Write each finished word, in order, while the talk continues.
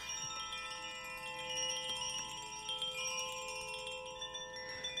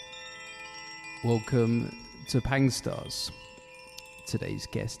Welcome to Pangstars. Today's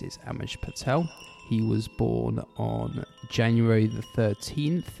guest is Amish Patel. He was born on January the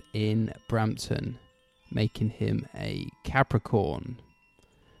 13th in Brampton, making him a Capricorn.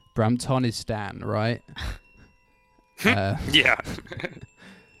 Bramptonistan, right? Yeah.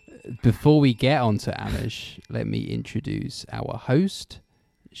 Before we get on to Amish, let me introduce our host.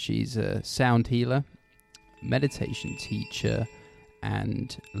 She's a sound healer, meditation teacher,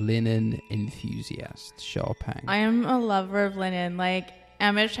 and linen enthusiast, Sharpang. I am a lover of linen. Like,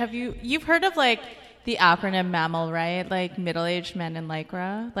 Amish, you've heard of like the acronym MAML, right? Like middle-aged men in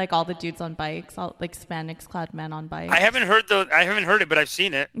Lycra, like all the dudes on bikes, all like spandex-clad men on bikes. I haven't heard it, but I've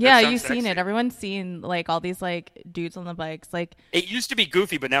seen it. Yeah, you've seen it. Everyone's seen like all these like dudes on the bikes. Like, it used to be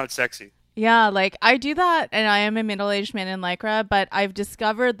goofy, but now it's sexy. yeah, like I do that, and I am a middle-aged man in Lycra, but I've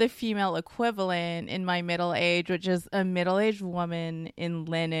discovered the female equivalent in my middle age, which is a middle-aged woman in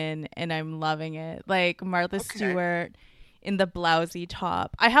linen, and I'm loving it. Like Martha Stewart in the blousey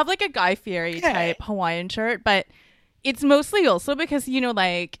top. I have like a Guy Fieri type Hawaiian shirt, but it's mostly also because, you know,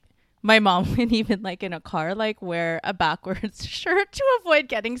 like my mom would even like in a car like wear a backwards shirt to avoid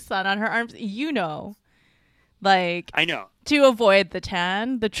getting sun on her arms. You know, like I know, to avoid the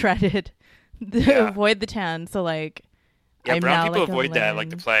tan, the dreaded. Avoid the tan. So like, yeah, I'm brown now, people like, avoid that like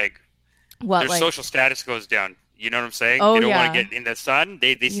the plague. What, their like, social status goes down. You know what I'm saying? Oh, they don't yeah. want to get in the sun.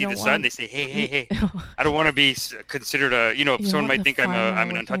 They see the sun. They say, hey. I don't want to be considered a. You know, someone might think I'm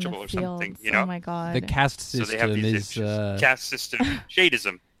an untouchable or something. You know? Oh my god. The caste So they system have these is caste system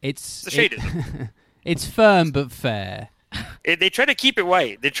shadism. it's the shadism. It's firm but fair. They try to keep it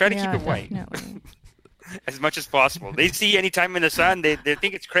white. They try to keep it white Definitely. as much as possible. They see any time in the sun, they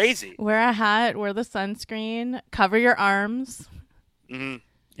think it's crazy. Wear a hat. Wear the sunscreen. Cover your arms. Mm-hmm.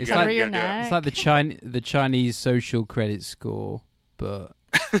 It's Cover like your neck. it's like the Chinese social credit score, but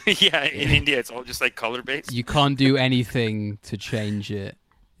Yeah, in India, it's all just like color based. you can't do anything to change it.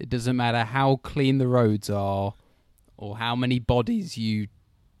 It doesn't matter how clean the roads are or how many bodies you,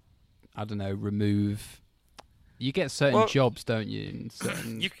 I don't know, remove. You get certain jobs, don't you? And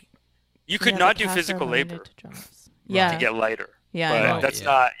certain... You could not do physical labor Yeah. to get lighter. Yeah. But Right, that's yeah.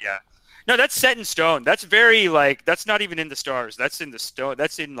 not. Yeah. No, that's set in stone. That's very like. That's not even in the stars. That's in the stone.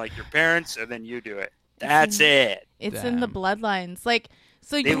 That's in like your parents, and then you do it. That's it. It's in the Damn. bloodlines. Like,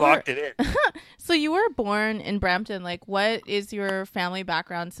 so They you locked were, it in. So you were born in Brampton. Like, what is your family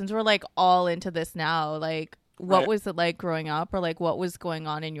background? Since we're like all into this now, like, what Right. was it like growing up, or like what was going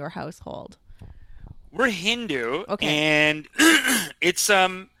on in your household? We're Hindu, Okay. and it's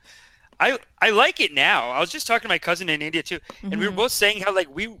I like it now. I was just talking to my cousin in India too, and we were both saying how like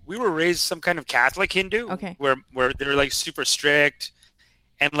we were raised some kind of Catholic Hindu, Okay. where they're like super strict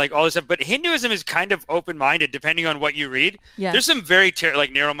and like all this stuff. But Hinduism is kind of open-minded depending on what you read. Yeah. There's some very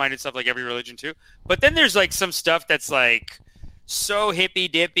like narrow-minded stuff like every religion too. But then there's like some stuff that's like so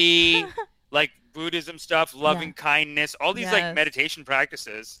hippy-dippy, like Buddhism stuff, loving kindness, all these like Yes. meditation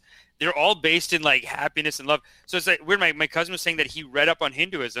practices. They're all based in like happiness and love. So it's like weird. My cousin was saying that he read up on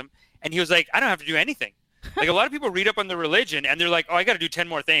Hinduism and he was like, I don't have to do anything. Like a lot of people read up on the religion and they're like, oh, I got to do 10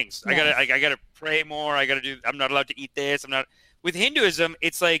 more things. Yes. I got to pray more. I'm not allowed to eat this. With Hinduism.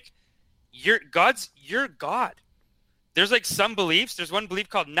 It's like you're God. There's like some beliefs. There's one belief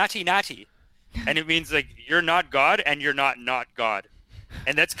called nati nati. And it means like you're not God and you're not God.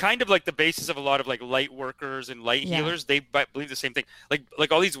 And that's kind of like the basis of a lot of like light workers and light healers. They believe the same thing.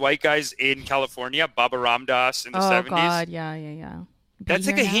 Like all these white guys in California, Baba Ram Das in the 70s. Oh God, yeah. That's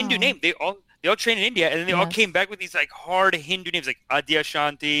like a Hindu name. They all train in India, and then they all came back with these like hard Hindu names like Adya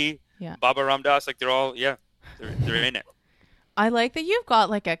Shanti, Baba Ram Das. Like they're all they're in it. I like that you've got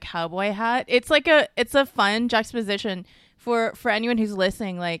like a cowboy hat. It's a fun juxtaposition for anyone who's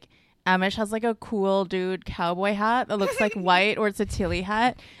listening. Like, Amish has like a cool dude cowboy hat that looks like white, or it's a Tilly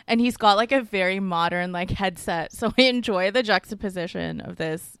hat, and he's got like a very modern like headset. So I enjoy the juxtaposition of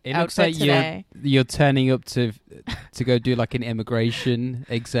this It looks outfit like today. you're turning up to go do like an immigration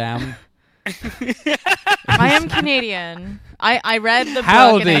exam. I am Canadian. I read the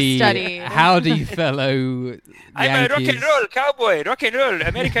book and I studied. Howdy, fellow I'm a rock Yankees. and roll cowboy, rock and roll,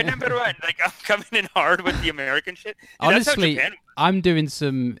 America number one. Like I'm coming in hard with the American shit. Dude, that's how Honestly, Japan- I'm doing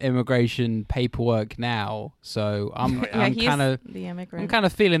some immigration paperwork now, so I'm He's kind the immigrant.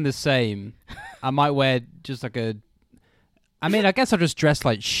 of feeling the same. I might wear just like a. I mean, I guess I'll just dress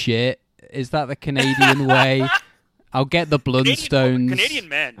like shit. Is that the Canadian way? I'll get the Blundstones. Canadian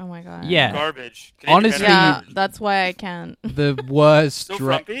men. Oh my god. Yeah. Garbage. Canadian Honestly, men are Yeah, garbage. that's why I can't. The worst, So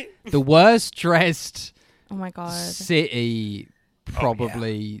frumpy. the worst dressed Oh my god. city,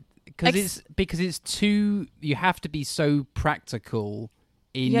 probably because it's too. You have to be so practical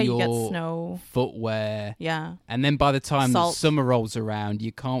in Yeah, you your get snow. footwear. Yeah. And then by the time Salt. summer rolls around,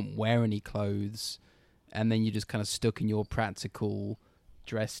 you can't wear any clothes. And then you're just kind of stuck in your practical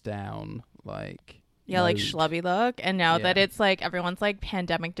dress down, like... Yeah, like mode. schlubby look. And now that Yeah. it's like everyone's like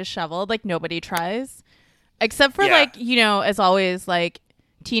pandemic disheveled, like nobody tries. Except for Yeah. like, you know, as always, like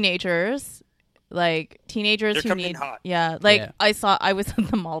teenagers. Like teenagers They're who coming in need hot. Yeah. Like Yeah. I was at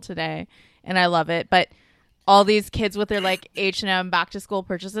the mall today and I love it. But all these kids with their like H&M back to school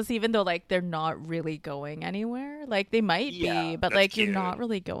purchases, even though like they're not really going anywhere. Like they might Yeah, be, but that's like cute. you're not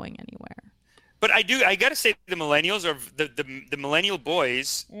really going anywhere. But I gotta say the millennials are the millennial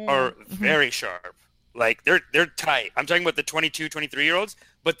boys are very sharp. Like they're tight. I'm talking about the 22, 23-year-olds,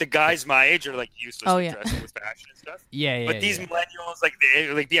 but the guys my age are like useless Oh, with yeah. dressing with fashion and stuff. Yeah. But these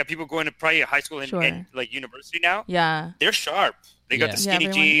millennials, people going to probably high school and, Sure. and like university now, Yeah. they're sharp. They got Yeah. the Yeah, skinny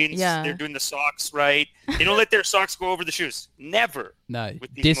everyone- jeans. yeah. They're doing the socks right. They don't let their socks go over the shoes. Never. No.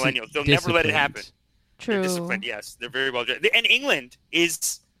 With these millennials. They'll never let it happen. They're True. disciplined, yes. They're very well dressed. And England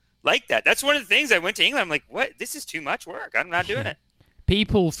is like that. That's one of the things I went to England. I'm like, what? This is too much work. I'm not doing it.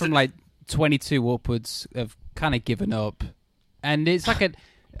 People from like 22 upwards have kind of given up. And it's like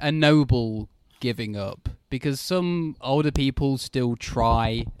a noble giving up. Because some older people still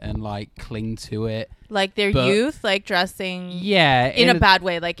try and like cling to it. Like their But- youth, like dressing Yeah. in a bad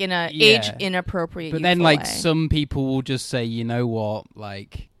way, like in a Yeah. age inappropriate. But then, youthful like, way. some people will just say, you know what,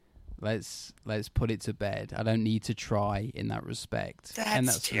 like, let's put it to bed. I don't need to try in that respect. and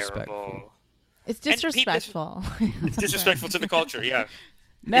that's terrible. respectful. It's And disrespectful. It's disrespectful to the culture, yeah.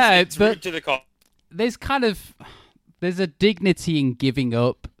 No, it's but rude to the culture. there's a dignity in giving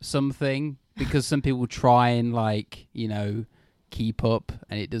up something because some people try and, like, you know, keep up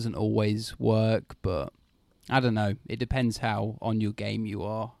and it doesn't always work. But I don't know. It depends how on your game you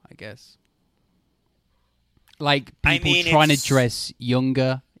are, I guess. Like, people trying to it's- dress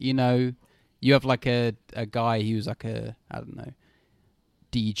younger, you know. You have, like, a guy who's, like, I don't know,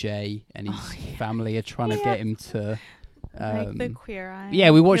 DJ, and his family are trying to get him to... Like the Queer Eye.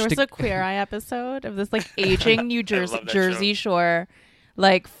 yeah, we watched There was a- a Queer Eye episode of this like aging New love that Jersey Shore,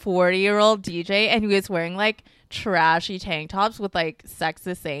 like 40-year-old DJ, and he was wearing like trashy tank tops with like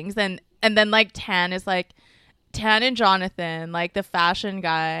sexist things, and then like Tan and Jonathan, like the fashion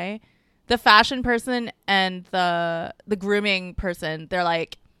guy, the fashion person, and the grooming person, they're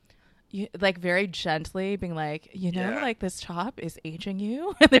like. Like very gently being like, you know, Yeah. like this top is aging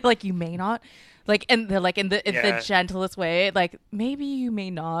you. And they're like, you may not, like, and they're like in the Yeah. gentlest way, like maybe you may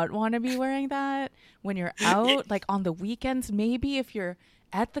not want to be wearing that when you're out, like on the weekends, maybe if you're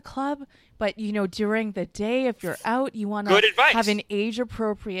at the club, but you know, during the day, if you're out, you want Good to advice. have an age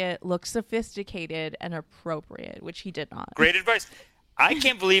appropriate, look sophisticated and appropriate, which he did not. Great advice. I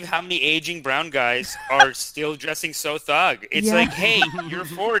can't believe how many aging brown guys are still dressing so thug. It's Yeah. like, hey, you're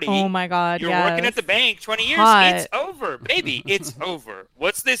 40. Oh my God. You're yes. working at the bank 20 years. Hot. It's over, baby. It's over.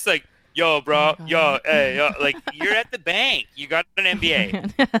 What's this like? Yo, bro. Oh my Yo, God. hey, yo. Like, you're at the bank. You got an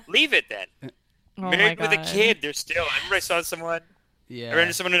MBA. Leave it then. Oh my Married with a God. kid. They're still. I remember I saw someone. Yeah. I ran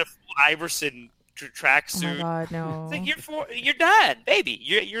into someone in a full Iverson Oh my tracksuit. God, no. It's like you're done, baby.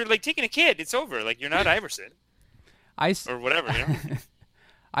 You're like taking a kid. It's over. Like you're not Iverson or whatever. You know?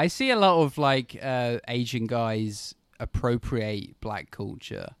 I see a lot of like Asian guys appropriate black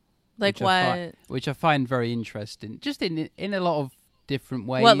culture, Like which I what? which I find very interesting. Just in a lot of different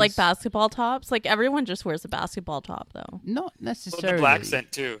ways. What, like basketball tops? Like everyone just wears a basketball top, though. Not Well, necessarily. the black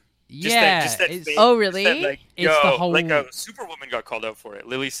scent too. Yeah, just that it's- fake- Oh, just that, really? like, It's yo, the whole- like a Superwoman got called out for it.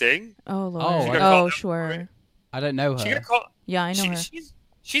 Lily Singh. Oh Oh, Lord. She got Oh, called out for sure. it. I don't know She her. got called. Yeah, I know her.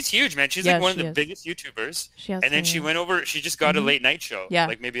 She's huge, man. She's Yeah, like one of she the is. biggest YouTubers. She has And then she to- went over. She just got a late night show. Yeah.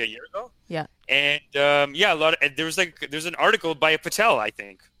 Like maybe a year ago. Yeah. And a lot of. And there's an article by a Patel, I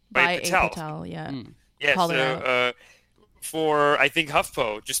think. By By Patel. A Patel, yeah. Yeah. Called So her for I think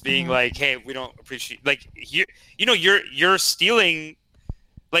HuffPo just being Mm-hmm. like, hey, we don't appreciate like you're stealing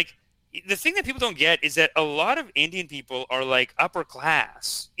like. The thing that people don't get is that a lot of Indian people are like upper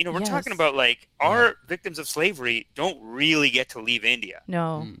class. You know, we're talking Yes. about like our victims of slavery don't really get to leave India.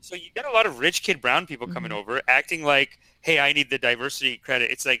 No. So you get a lot of rich kid brown people Mm-hmm. coming over acting like, hey, I need the diversity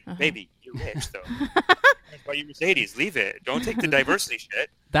credit. It's like, Uh-huh. baby, you're rich though. Buy your Mercedes. Leave it. Don't take the diversity shit.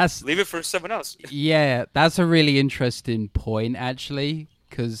 That's Leave it for someone else. yeah. That's a really interesting point, actually,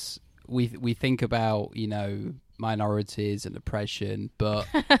 because we think about minorities and oppression, but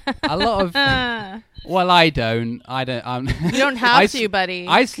a lot of well, I don't. You don't have to, buddy.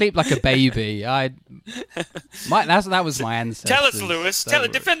 I sleep like a baby. That was my ancestors. Tell us, Lewis.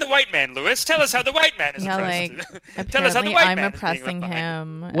 Defend the white man, Lewis. Tell us how the white man is oppressed. Tell us how the apparently white I'm man oppressing is being left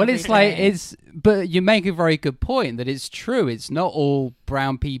him. Well, every it's like day. but you make a very good point that it's true. It's not all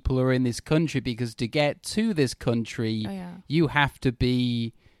brown people are in this country, because to get to this country, Oh, yeah. you have to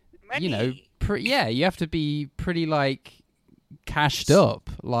be, Money. you know, you have to be pretty like cashed up.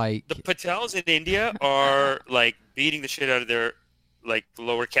 Like The Patels in India are like beating the shit out of their like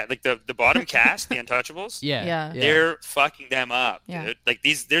lower caste, like the bottom caste, the untouchables. Yeah. They're fucking them up, Yeah. dude. Like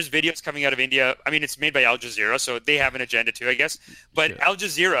there's videos coming out of India. I mean, it's made by Al Jazeera, so they have an agenda too, I guess. But Sure. Al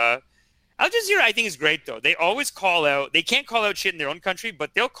Jazeera, I think is great though. They always call out. They can't call out shit in their own country,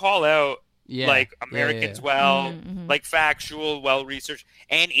 but they'll call out like Americans yeah. well, Mhm. like factual, well researched.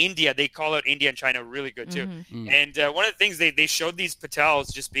 And India, they call out India and China really good too. Mhm. And one of the things they showed these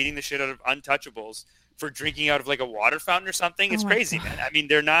Patels just beating the shit out of untouchables for drinking out of like a water fountain or something. It's Oh my crazy, God. man. I mean,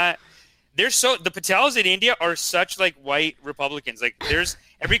 the Patels in India are such like white Republicans. Like there's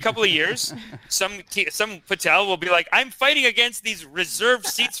every couple of years, some Patel will be like, I'm fighting against these reserved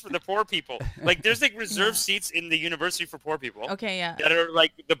seats for the poor people. Like there's like reserved seats in the university for poor people. Okay, yeah. That are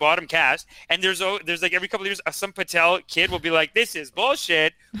like the bottom caste, and there's like every couple of years some Patel kid will be like, "This is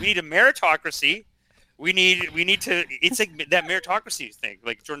bullshit. We need a meritocracy. We need to." It's like that meritocracy thing,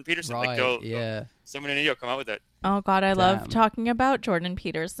 like Jordan Peterson. right, Like someone in India will come out with it. Oh God, I love Damn. talking about Jordan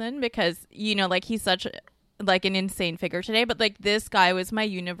Peterson because like he's such like an insane figure today. But like this guy was my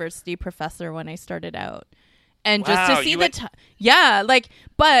university professor when I started out, and just Wow, to see you the went-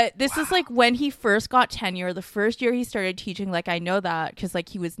 but this is like when he first got tenure. The first year he started teaching, like I know that because like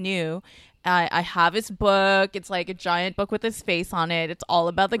he was new. I have his book. It's like a giant book with his face on it. It's all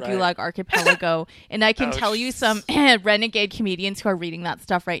about the Right. Gulag Archipelago. And I can Oh, tell you some renegade comedians who are reading that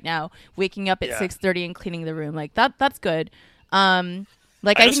stuff right now, waking up at Yeah. 6:30 and cleaning the room. Like that's good.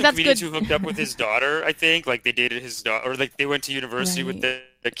 Like I I know think some that's comedians good. who hooked up with his daughter. I think like they dated his daughter, or like they went to university with Right.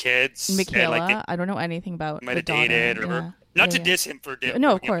 the kids. Michaela, and, like, I don't know anything about they might the have daughter. dated, or Yeah. not Yeah, to yeah. diss him for No, of hooking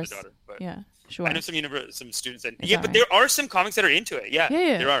up with course. the daughter, but Yeah, sure. I know some students, and It's yeah, but alright. there are some comics that are into it. Yeah,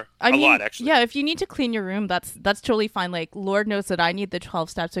 Yeah. there are I mean, lot actually. Yeah, if you need to clean your room, that's totally fine. Like, Lord knows that I need the 12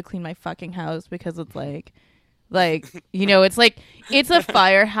 steps to clean my fucking house because it's like, it's like it's a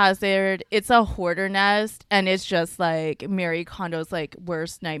fire hazard, it's a hoarder nest, and it's just like Marie Kondo's like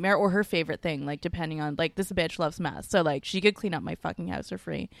worst nightmare or her favorite thing. Like, depending on like this bitch loves mess, so like she could clean up my fucking house for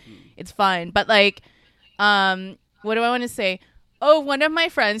free. It's fine, but like, what do I want to say? Oh, one of my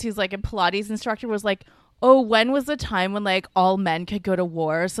friends who's like a Pilates instructor was like, oh, when was the time when like all men could go to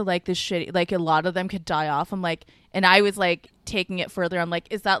war? So like this shit, like a lot of them could die off. I'm like, and I was like taking it further. I'm like,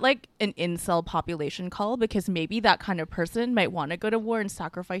 is that like an incel population call? Because maybe that kind of person might want to go to war and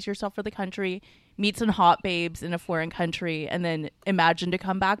sacrifice yourself for the country, meet some hot babes in a foreign country, and then imagine to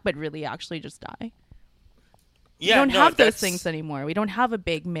come back, but really actually just die. Yeah, we don't no, have those that's- things anymore. We don't have a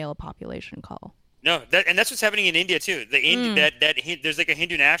big male population call. No, and that's what's happening in India too. There's like a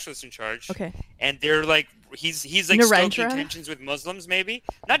Hindu nationalist in charge. Okay. And they're like he's like Narendra? stoking tensions with Muslims, maybe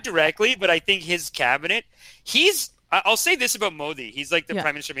not directly, but I think his cabinet. I'll say this about Modi. He's like the Yeah.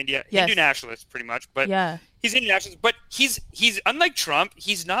 prime minister of India, Yes. Hindu nationalist, pretty much. But Yeah. he's Hindu nationalist. But he's unlike Trump.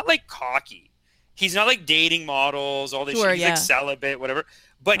 He's not like cocky. He's not like dating models, all this Sure, shit. He's yeah. like celibate, whatever.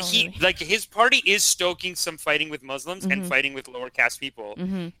 But Oh, he really? like his party is stoking some fighting with Muslims and fighting with lower caste people.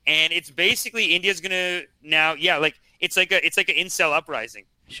 Mm-hmm. And it's basically India's gonna now, like it's like an incel uprising.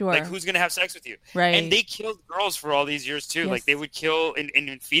 Sure. Like who's gonna have sex with you? Right. And they killed girls for all these years too. Yes. Like they would kill in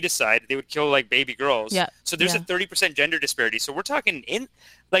feticide, they would kill like baby girls. Yeah. So there's Yeah. a 30% gender disparity. So we're talking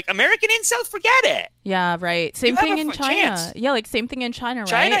like American incels, forget it. Yeah, right. Same have thing a in China. chance. Yeah, like same thing in China,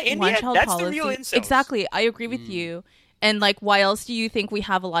 China, right? India, One-child that's the policy. real incels. Exactly. I agree with you. And like, why else do you think we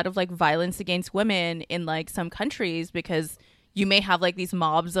have a lot of like violence against women in like some countries? Because you may have like these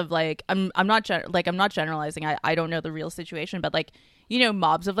mobs of like I'm not generalizing. I don't know the real situation, but like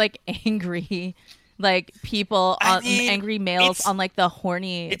mobs of like angry like people on angry males on like the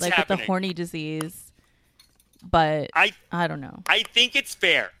horny it's like with the happening. horny disease. But I don't know. I think it's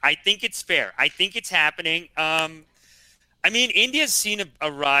fair. I think it's happening. I mean, India's seen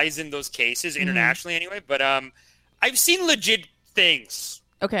a rise in those cases internationally anyway, but I've seen legit things.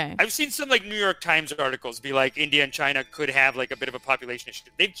 Okay. I've seen some like New York Times articles be like India and China could have like a bit of a population issue.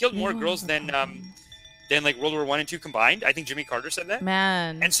 They've killed more girls than like World War I and II combined. I think Jimmy Carter said that.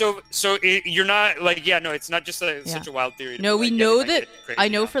 Man. And so you're not like it's not just such a wild theory. No, we like, know get that. crazy I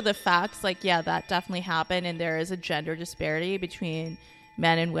know now. for the facts, like, yeah, that definitely happened, and there is a gender disparity between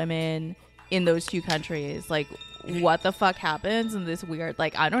men and women in those two countries. Like, what the fuck happens in this weird,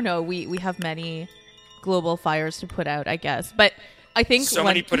 like, I don't know, we have many global fires to put out, I guess. But I think So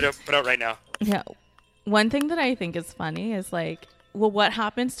many put out right now. Yeah. One thing that I think is funny is like, well, what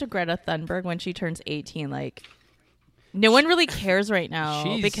happens to Greta Thunberg when she turns 18? Like, no one really cares right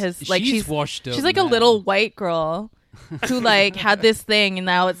now because like she's washed up. she's like now. a little white girl who like had this thing, and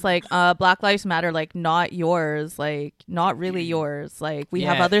now it's like Black Lives Matter, like not yours, like not really yours, like we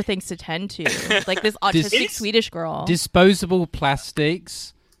have Yeah. other things to tend to. Like this autistic Swedish girl, disposable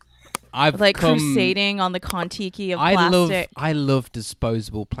plastics. I've like come, crusading on the Kontiki of plastic. I love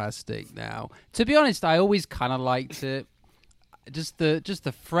disposable plastic now. To be honest, I always kind of liked it. Just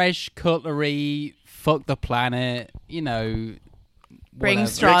the fresh cutlery. Fuck the planet. You know. Bring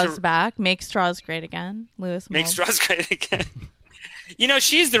whatever. straws back. Make straws great again. Lewis Make Mold. straws great again. You know,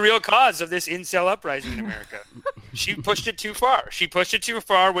 she's the real cause of this incel uprising in America. She pushed it too far. She pushed it too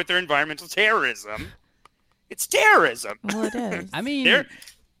far with her environmental terrorism. It's terrorism. Well, it is. I mean, They're-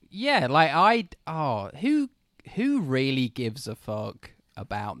 yeah, like who really gives a fuck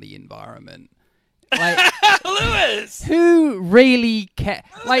about the environment? Like, Lewis! who really cares?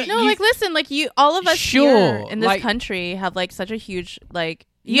 Like, No, like listen, like you, all of us Sure, here in this like- country have like such a huge like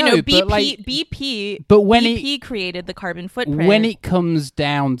you No, know but, BP like- BP but when BP created the carbon footprint. when it comes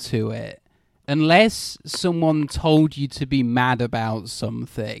down to it, unless someone told you to be mad about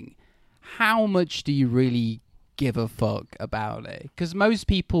something, how much do you really give a fuck about it? Because most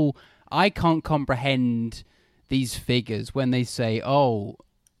people, I can't comprehend these figures when they say, oh,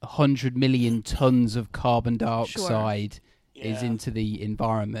 100 million tons of carbon dioxide is Yeah. into the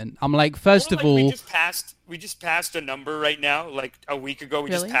environment. I'm like, first Well, of like, all, we just passed a number right now. Like a week ago, we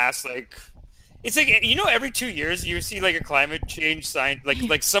just Really? passed like. It's like, you know, every 2 years you see like a climate change sign,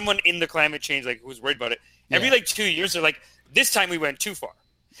 like someone in the climate change, like who's worried about it. Every Yeah. like 2 years, they're like, this time we went too far.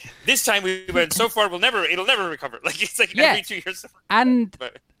 This time we went so far, it'll never recover. Like it's like Yeah. every 2 years. and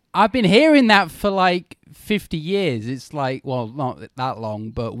But I've been hearing that for like 50 years. It's like, well, not that long,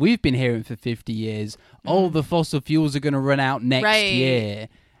 but we've been hearing for 50 years. Oh, the fossil fuels are going to run out next Right. year.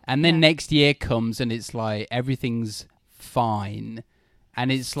 And then Yeah. next year comes and it's like everything's fine. And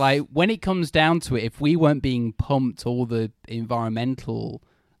it's like, when it comes down to it, if we weren't being pumped all the environmental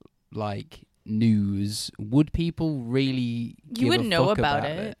like news, would people really give you wouldn't a know fuck about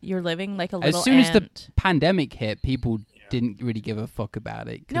it. You're living like a As little soon as the ant. pandemic hit, people didn't really give a fuck about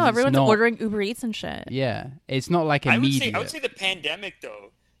it. 'cause No, it's everyone's not- ordering Uber Eats and shit. Yeah, it's not like I immediate. would say the pandemic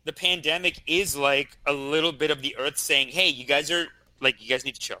though. The pandemic is like a little bit of the earth saying, "Hey, you guys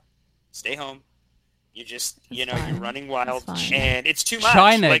need to chill, stay home. You just, you know, fine. you're running wild, It's fine. and it's too much."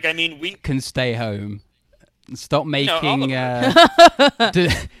 China- Like, I mean, we Can stay home. Stop all making of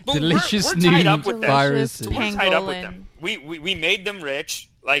delicious we're tied new up with them. viruses. Delicious we're tied up with Pangolin. them. We made them rich.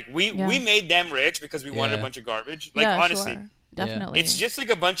 Like we Yeah. made them rich because we wanted a Yeah. bunch of garbage. Like yeah, honestly, sure. Definitely. it's just like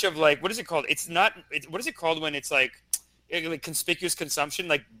a bunch of like, what is it called? It's not. What is it called when it's like conspicuous consumption?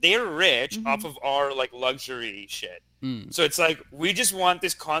 Like they're rich Mm-hmm. off of our like luxury shit. Mm. So it's like we just want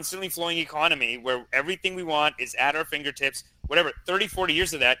this constantly flowing economy where everything we want is at our fingertips. Whatever, 30, 40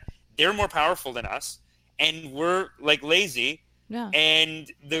 years of that, they're more powerful than us, and we're like lazy, yeah.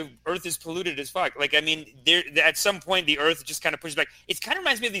 and the earth is polluted as fuck. Like, I mean, there at some point the earth just kind of pushes back. It kind of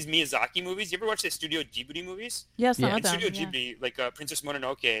reminds me of these Miyazaki movies. You ever watch the Studio Ghibli movies? Yeah, some Yeah. of In them. Studio yeah. Ghibli, like Princess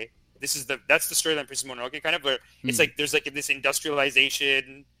Mononoke. That's the storyline Princess Mononoke kind of, where it's like there's like this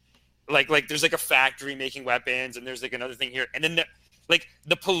industrialization, like there's like a factory making weapons, and there's like another thing here, and then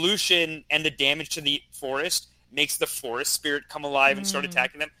the pollution and the damage to the forest makes the forest spirit come alive and start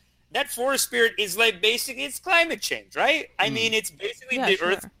attacking them. That forest spirit is like basically it's climate change, right? I mean, it's basically Yeah, the sure.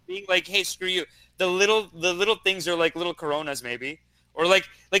 earth being like, hey, screw you. The little things are like little coronas maybe. Or like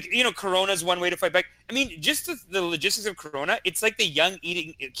you know, Corona's one way to fight back. I mean, just the logistics of Corona, it's like the young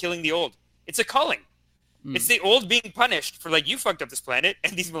killing the old. It's a culling. It's the old being punished for like, you fucked up this planet,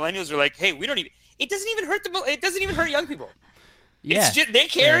 and these millennials are like, hey, we don't even. It doesn't even hurt young people. Yeah. It's just, they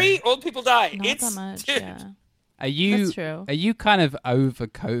carry, old people die. Not it's that much. dude, Yeah. Are you That's true. Are you kind of over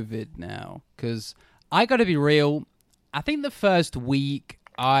COVID now? Because I got to be real. I think the first week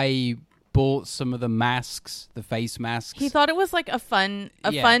I bought some of the masks, the face masks. He thought it was like a fun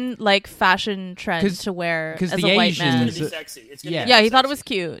Yeah. like fashion trend 'Cause- to wear 'cause as the a white It's man. gonna Asians- be sexy. It's gonna Yeah. be Yeah, sexy. he thought it was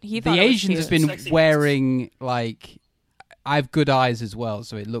cute. He thought the it was Asians have cute. been Sexy wearing like. I have good eyes as well,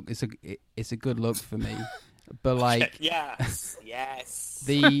 so it's a good look for me. But like yes.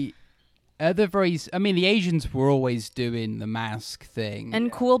 the other the Asians were always doing the mask thing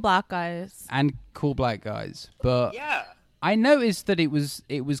and cool black guys. and cool black guys, but Yeah. I noticed that it was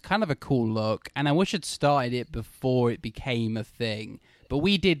kind of a cool look, and I wish I'd started it before it became a thing. But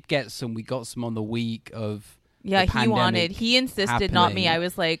we got some on the week of Yeah, the he wanted. pandemic He insisted, not me. happening. I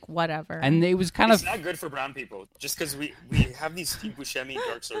was like, whatever. And it was kind It's of not good for brown people. Just because we have these Steve Buscemi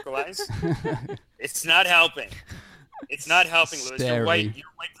dark circle eyes, it's not helping. It's not helping, Lewis. Your white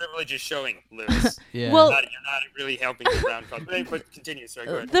privilege is showing, Lewis. yeah. Well- You're not really helping the brown culture. But continue. Sorry,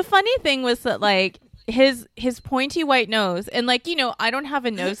 go ahead. The funny thing was that like his pointy white nose, and like, you know, I don't have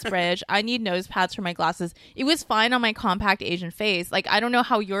a nose bridge. I need nose pads for my glasses. It was fine on my compact Asian face. Like, I don't know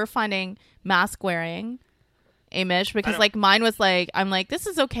how you're finding mask wearing, Amish, because like mine was like, I'm like, this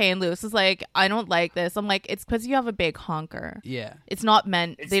is okay, and Lewis is like, I don't like this. I'm like, it's because you have a big honker. yeah. It's not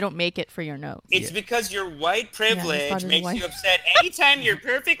meant. They don't make it for your nose. It's because your white privilege thought it was makes white. you upset anytime your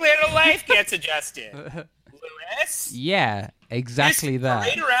perfect little life gets adjusted. Lewis? Yeah, exactly Just that.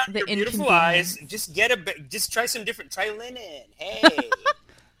 parade around The your beautiful inconvenience. eyes. Just just try some different. Try linen. Hey.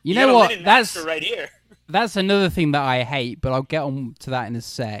 You got know a what? linen That's master right here. that's another thing that I hate, but I'll get on to that in a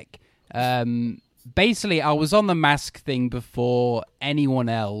sec. Basically, I was on the mask thing before anyone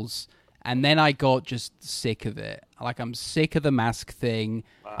else, and then I got just sick of it. Like, I'm sick of the mask thing.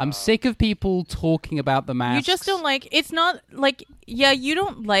 I'm sick of people talking about the mask. You just don't like. It's not like, yeah, you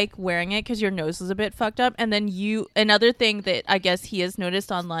don't like wearing it because your nose is a bit fucked up, and then another thing that I guess he has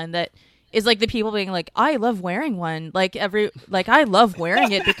noticed online that is like the people being like, I love wearing one. Like I love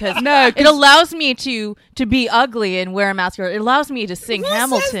wearing it because No, it allows me to be ugly and wear a mask. Or it allows me to sing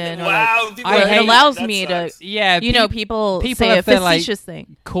Hamilton. Or like, Wow. people I are it hate- hating. allows That me sucks. to, Yeah, you know, people people say a have their, like, facetious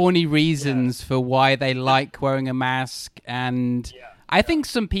thing. corny reasons for why they like wearing a mask, and I think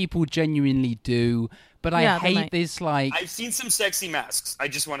some people genuinely do, but I Yeah, they hate might. this, like, I've seen some sexy masks. I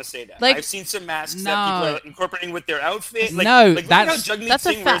just want to say that. Like- I've seen some masks No. that people are incorporating with their outfit. Like, No, like, look at how that's- Jagmeet That's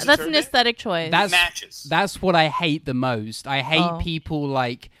Singh wears a that's an turban. aesthetic choice. That's- Matches. that's what I hate the most. I hate Oh. people,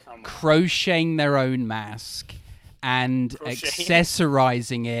 like, Come on. crocheting their own mask and Crocheting?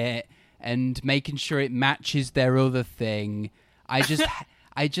 accessorizing it and making sure it matches their other thing. I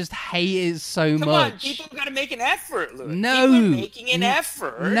just hate it so Come on, much. people got to make an effort, Louis. No. People are making an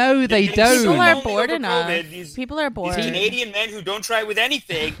effort. No, they They're getting so don't. People are lonely bored over enough. COVID. These People are bored. Canadian men who don't try with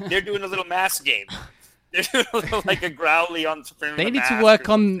anything, they're doing a little mask game. They're doing a little, like a growly on They the need to mask work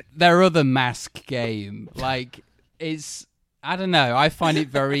or on their other mask game. Like, it's, I don't know. I find it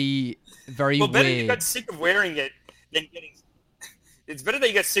very, very Well, better you weird. got sick of wearing it than getting. It's better that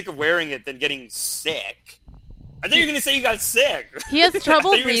you got sick of wearing it than getting sick. I thought you were gonna say you got sick. He has I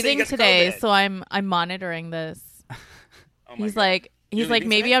trouble thought you were gonna say you breathing got today, COVID. so I'm monitoring this. Oh my He's God. like You're leaving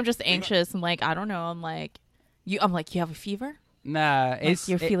maybe today? I'm just Are you anxious. I'm like, I don't know. I'm like you have a fever? Nah, Like, it's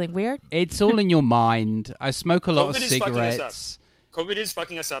you're feeling weird? it's all in your mind. I smoke a lot of COVID is fucking us up. cigarettes. COVID is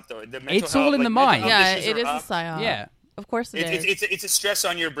fucking us up, though. The mental It's all health, in the mental mind. health Yeah, issues it is are a up. psyop. Yeah. Of course it is. It's a stress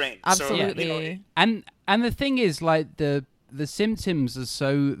on your brain. Absolutely. So, you know, And the thing is, like, the symptoms are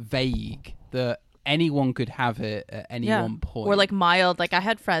so vague that anyone could have it at any one point. Or like mild. Like I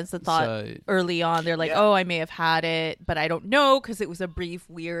had friends that thought So- early on, they're like, Yeah. oh, I may have had it, but I don't know because it was a brief,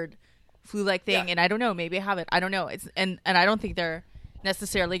 weird flu-like thing, Yeah. and I don't know. Maybe I have it. I don't know. It's and I don't think they're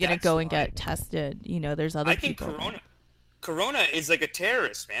necessarily going to That's go and why. get tested. You know, there's other I think people. Corona is like a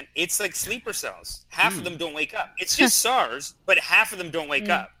terrorist, man. It's like sleeper cells. Half Hmm. of them don't wake up. It's just SARS, but half of them don't wake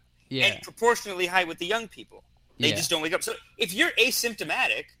up. Yeah. And proportionally high with the young people. They Yeah. just don't wake up. So if you're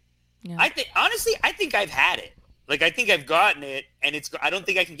asymptomatic, Yeah. I think honestly, I think I've had it. Like I think I've gotten it, and I don't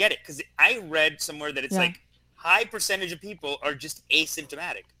think I can get it because I read somewhere that it's Yeah. like high percentage of people are just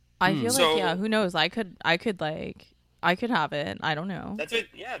asymptomatic. I feel So- like who knows? I could have it. I don't know. That's what.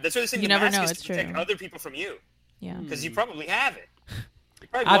 Yeah, that's what they say. You The never mask know, is it's to protect true. other people from you Yeah. because you probably have it. You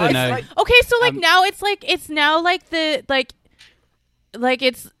probably- I don't well, know. like- Okay, so like Um, now it's now like the like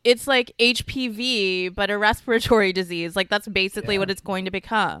it's like HPV but a respiratory disease. Like that's basically what it's going to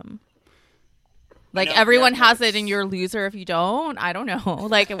become. Like know, everyone yeah, has no, it and you're a loser if you don't. I don't know.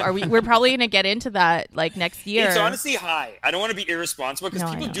 Like we're probably going to get into that like next year. It's honestly high. I don't want to be irresponsible because No,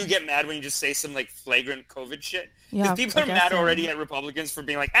 I people know. do get mad when you just say some like flagrant COVID shit. Because Yeah, people I are guess mad so. already at Republicans for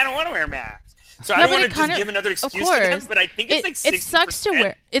being like, I don't want to wear masks. So Yeah, I don't but want it to just kinda- give another of excuse to them. course. But I think it's like 60%. It sucks to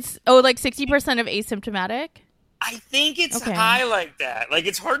wear. It's like 60% of asymptomatic. I think it's Okay. high like that. Like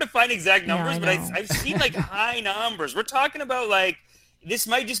it's hard to find exact Yeah, numbers, I but know. I've seen like high numbers. We're talking about like this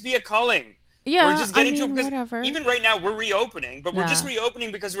might just be a culling. Yeah, We're just getting I to mean, because whatever. even right now we're reopening, but we're just Yeah.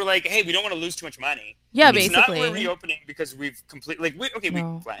 reopening because we're like, hey, we don't want to lose too much money. Yeah, It's not basically. we're reopening because we've completely we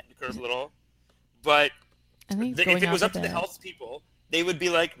No. flattened the curve a little, but I think if going it was a up to the bit. health people, they would be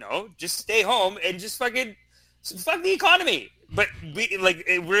like, no, just stay home and just fucking fuck the economy. But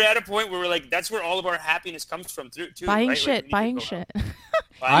we're at a point where we're like, that's where all of our happiness comes from too. Buying right? shit, Like, we buying need to go shit. out.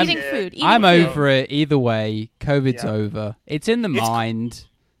 Buying Eating shit. food. I'm food. over it either way. COVID's Yeah. over. It's in the It's- mind.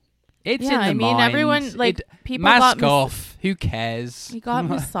 It's Yeah, in the I mean, mind. everyone, like, people mask got off. Who cares? You got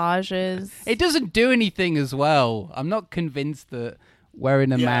massages. It doesn't do anything as well. I'm not convinced that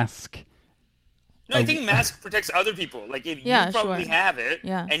wearing a Yeah. mask. No, I think mask protects other people. Like if Yeah, you probably sure. have it,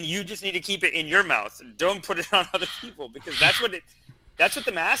 Yeah. and you just need to keep it in your mouth. Don't put it on other people because that's what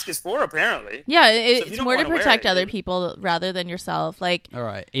the mask is for, apparently. Yeah, if you it's don't more to wanna wear protect it, other you- people rather than yourself. Like, All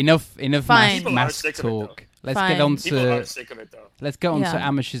right, enough Fine. People are mask sick of it, though. talk. Let's Fine. get on People are to sick of it though. Yeah.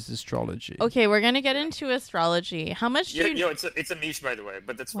 Amish's astrology. okay, we're gonna get into astrology. How much do Yo, you? it's a Mish, by the way,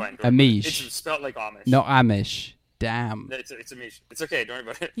 but that's fine. Amish. It's spelled like Amish. Not Amish. Damn. It's a Mish. It's okay. Don't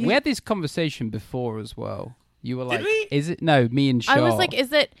worry about it. We had this conversation before as well. You were like, we? "Is it no?" Me and Shaw. I was like,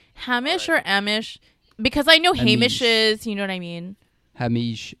 is it Hamish or Amish? Because I know Amish. Hamishes. You know what I mean?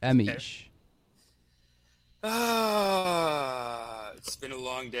 Hamish. Amish. It's been a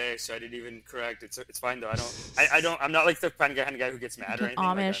long day, so I didn't even correct. It's fine though. I'm not like the kind of guy who gets mad or An anything.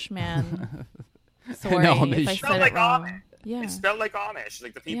 Amish Like man. Sorry Amish. if I Spelled said like it wrong. Amish. Yeah, It's spelled like Amish,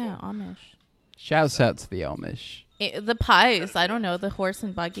 like the people. yeah, Amish. Shouts out to the Amish. The pies. I don't know, the horse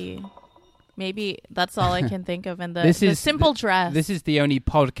and buggy. Maybe that's all I can think of. And the simple dress. This is the only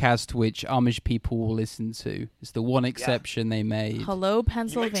podcast which Amish people will listen to. It's the one exception they made. Hello, trick them.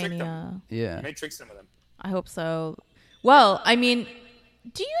 Pennsylvania. Yeah. You may trick some of them. I hope so. Well, I mean,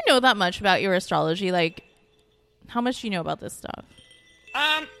 do you know that much about your astrology? Like, how much do you know about this stuff?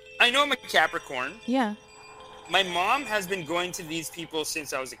 I know I'm a Capricorn. Yeah. My mom has been going to these people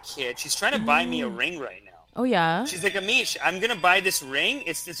since I was a kid. She's trying to buy me a ring right now. Oh, yeah? She's like, Amish, I'm going to buy this ring.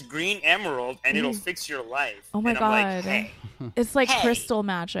 It's this green emerald, and it'll fix your life. Oh, my and God. I'm like, hey, It's like Hey, crystal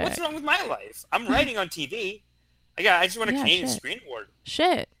magic. what's wrong with my life? I'm writing on TV. I just won a Yeah, Canadian shit. Screen Award.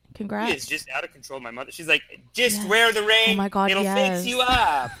 Shit. It's Congrats. just out of control. My mother, she's like, just Yes. wear the ring. Oh my God, It'll yes. fix you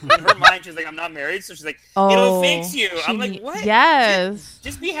up. In her mind, she's like, I'm not married. So she's like, Oh, it'll fix you. I'm she like, need- what? Yes.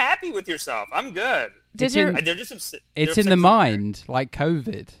 Just be happy with yourself. I'm good. Did It's your... in- They're just upset. It's they're in the upset mind, like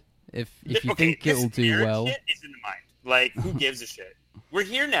COVID. If you Okay, think it'll this do marriage well. shit is in the mind. Like, who gives a shit? We're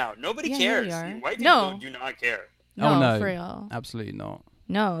here now. Nobody Yeah, cares. we are. White No. people do not care. No, Oh, no. for real. Absolutely not.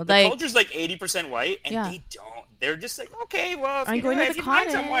 No, The like, culture's like 80% white, and Yeah. they don't. They're just like, okay, well, if I'm you, going to if the you find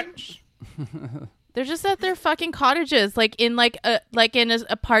someone, cottage. They're just at their fucking cottages, like in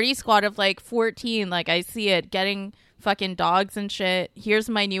a party squad of like 14. Like I see it, getting fucking dogs and shit. Here's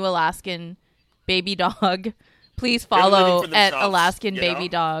my new Alaskan baby dog. Please living follow for at themselves, Alaskan you baby know?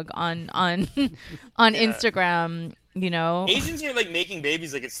 dog on Instagram. You know, Asians are like making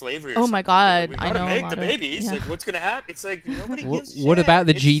babies like it's slavery. Or Oh something. my God, we I gotta know a make lot the of- babies. yeah. Like, what's gonna happen? It's like nobody gives a What shit. about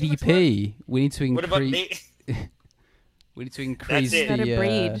the It's too much work. GDP? We need to What about increase. We need to increase it. gotta the.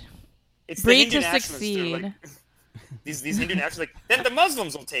 breed. It's Breed the to Hindu nationalists. They're succeed. like, these Hindu nationalists are like, then the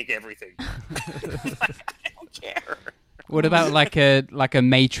Muslims will take everything. I don't care. What about like a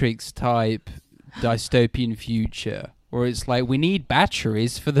Matrix type dystopian future, where it's like we need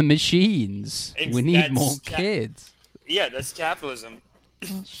batteries for the machines. We need That's more ca- kids. Yeah, that's capitalism.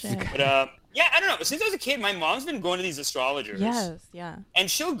 Oh, shit. But yeah, I don't know. Since I was a kid, my mom's been going to these astrologers. Yes, yeah. And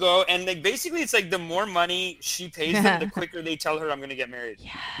she'll go, and like basically, it's like the more money she pays them, the quicker they tell her I'm gonna get married.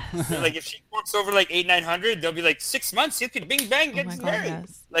 Yes. So, like if she works over like 800-900, they'll be like 6 months. You could bing bang Oh get my God, married.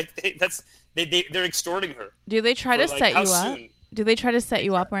 yes. Like they're extorting her. Do they try For, to like, set how you up? soon? Do they try to set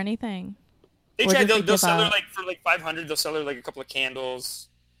you up or anything? They Or try. does They'll, it they'll give sell her out? like for like 500. They'll sell her like a couple of candles.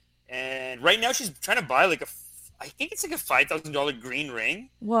 And right now she's trying to buy like I think it's like a $5,000 green ring.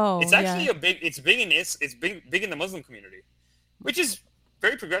 Whoa. It's actually yeah. it's big in the Muslim community, which is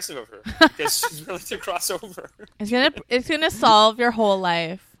very progressive of her because she's willing to cross over. It's gonna solve your whole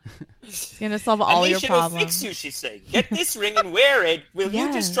life. It's gonna solve all your Amisha will problems. fix you, she's saying. Get this ring and wear it. Will you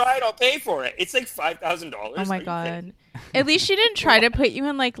Yes. just try it? I'll pay for it. It's like $5,000. Oh my God. At least she didn't try to put you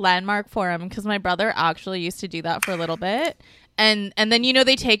in like Landmark Forum, because my brother actually used to do that for a little bit. And then, you know,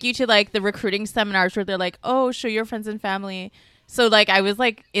 they take you to like the recruiting seminars where they're like, oh, show your friends and family. So like I was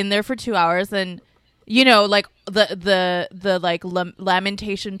like in there for 2 hours, and you know, like the like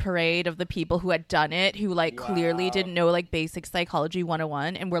lamentation parade of the people who had done it, who like clearly Wow. didn't know like basic psychology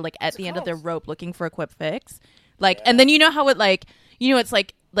 101 and were like at the end of their close. rope looking for a quick fix. Like, and then you know how it like, you know, it's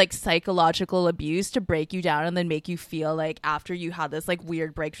like psychological abuse to break you down and then make you feel like after you had this like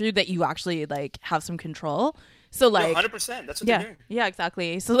weird breakthrough that you actually like have some control. So like 100%. That's what yeah, they're doing. yeah,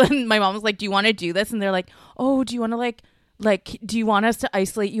 exactly. So then my mom was like, do you want to do this? And they're like, oh, do you want to like, do you want us to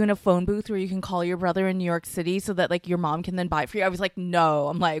isolate you in a phone booth where you can call your brother in New York City so that like your mom can then buy it for you? I was like, no.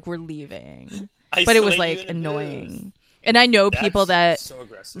 I'm like, we're leaving. But it was Isolate like you in a annoying. And I know people that That's so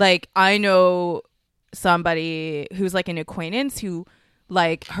aggressive. like, I know somebody who's like an acquaintance who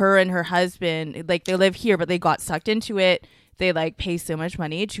like her and her husband, like they live here, but they got sucked into it. they like pay so much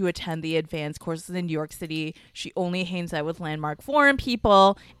money to attend the advanced courses in New York City. She only hangs out with Landmark Forum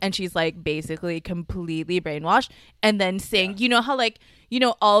people, and she's like basically completely brainwashed. And then saying, you know how like, you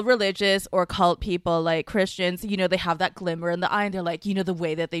know, all religious or cult people like Christians, you know, they have that glimmer in the eye, and they're like, you know, the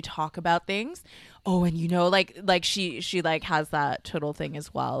way that they talk about things. Oh, and you know, like she like has that total thing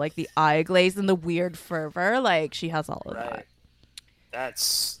as well, like the eye glaze and the weird fervor. Like she has all of that.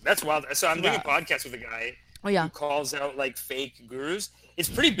 That's wild. So I'm doing a podcast with a guy who calls out like fake gurus. It's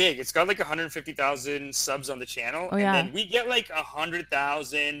pretty big. It's got like 150,000 subs on the channel, and then we get like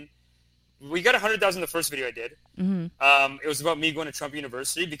 100,000. We got 100,000 the first video I did. It was about me going to Trump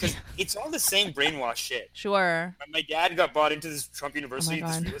University because it's all the same brainwash shit. Sure. My dad got bought into this Trump University,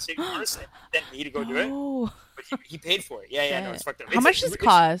 this real estate course, and sent me to go do it. But he paid for it. Yeah, no, it's fucked up. How much does it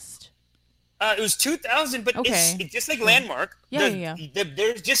cost? It was 2,000, but it's just like Landmark.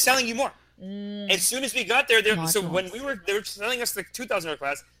 They're just selling you more. As soon as we got there, so when they were selling us the $2,000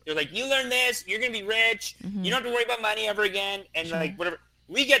 class. They're like, you learn this, you're gonna be rich. You don't have to worry about money ever again, and like whatever.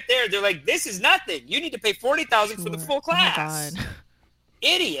 We get there, they're like, this is nothing. You need to pay $40,000 for the full class. Oh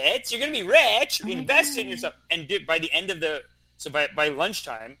idiots! You're gonna be rich. Invest in yourself. And by the end of by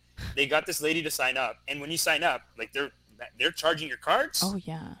lunchtime, they got this lady to sign up. And when you sign up, like they're charging your cards. Oh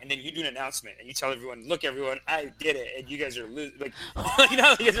yeah. And then you do an announcement and you tell everyone, look, everyone, I did it, and you guys are like, you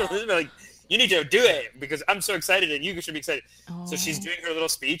know, you guys are losing. Like, you need to do it because I'm so excited and you should be excited. So she's doing her little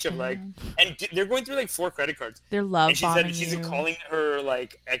speech of like, and they're going through like 4 credit cards. They're love bombing and she's calling her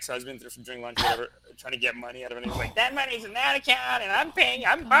like ex-husband during lunch or whatever, trying to get money out of it. And he's like, that money's in that account and I'm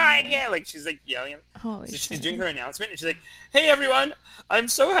buying it. Like she's like yelling. So she's doing her announcement and she's like, hey everyone, I'm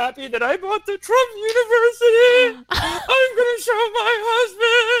so happy that I bought the Trump University. I'm going to show my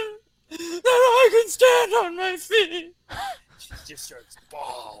husband that I can stand on my feet. She just starts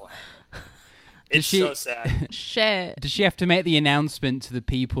bawling. It's so sad. Shit. Does she have to make the announcement to the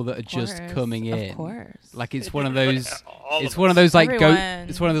people that are just coming in? Of course. Like it's one of those. It's one of those like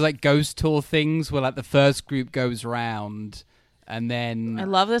it's one of those like ghost tour things where like the first group goes round, and then I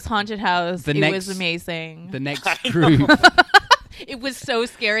love this haunted house. It was amazing. The next group. It was so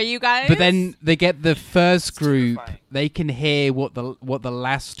scary, you guys. But then they get the first group. They can hear what the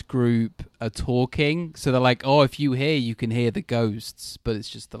last group are talking. So they're like, "Oh, if you hear, you can hear the ghosts." But it's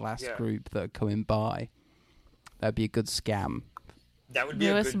just the last group that are coming by. That'd be a good scam. That would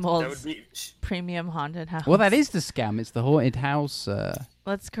be premium haunted house. Well, that is the scam. It's the haunted house.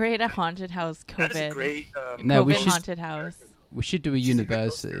 Let's create a haunted house. COVID. That is a great. Haunted house. We should do a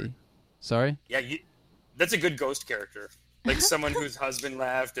university. Sorry. Yeah, that's a good ghost character. Like someone whose husband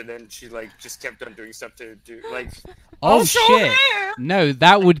left and then she like just kept on doing stuff to do like. Oh shit! No,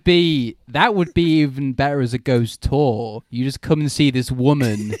 that would be even better as a ghost tour. You just come and see this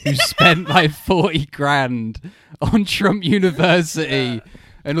woman who spent like 40 grand on Trump University,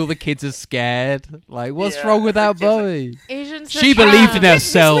 and all the kids are scared. Like, what's wrong with that boy? She believed in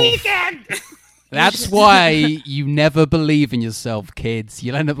herself. That's why you never believe in yourself, kids.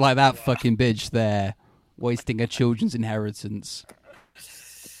 You'll end up like that fucking bitch there. Wasting her children's inheritance.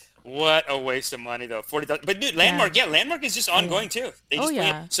 What a waste of money, though. 40,000. But dude, Landmark, Landmark is just ongoing too. They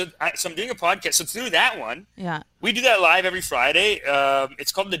just, So I'm doing a podcast. So through that one, we do that live every Friday.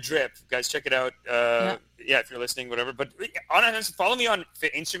 It's called The Drip. Guys, check it out. If you're listening, whatever. But follow me on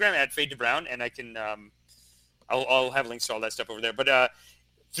Instagram at Fade to Brown, and I can. I'll have links to all that stuff over there. But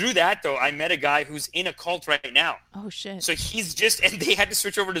through that, though, I met a guy who's in a cult right now. Oh, shit. So he's and they had to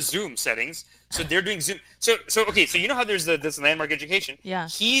switch over to Zoom settings. So they're doing Zoom. So okay, so you know how there's this Landmark Education? Yeah.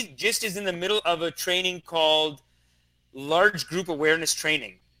 He just is in the middle of a training called Large Group Awareness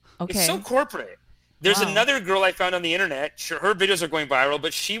Training. Okay. It's so corporate. There's another girl I found on the internet. Her videos are going viral,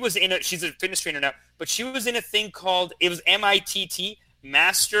 but she's a fitness trainer now, but she was in a thing called, it was MITT,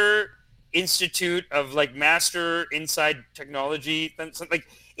 Master Institute of like Master Inside Technology. Like,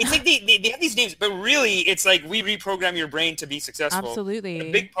 it's like they have these names, but really it's like we reprogram your brain to be successful. Absolutely. And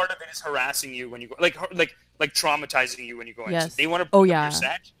a big part of it is harassing you when you go, like traumatizing you when you go in. Yes. So they want to your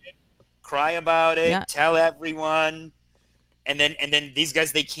sad shit, cry about it, tell everyone, and then these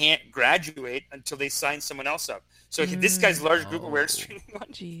guys, they can't graduate until they sign someone else up. So this guy's Large Group Awareness Training one,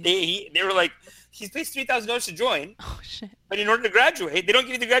 they were like, he pays $3,000 to join. Oh shit! But in order to graduate, they don't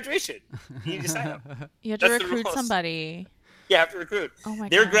give you the graduation. You need to sign up. You have to recruit somebody. Yeah, have to recruit. Oh my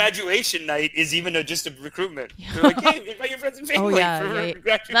God. Their graduation night is even just a recruitment. Yeah. They're like, hey, invite your friends and family for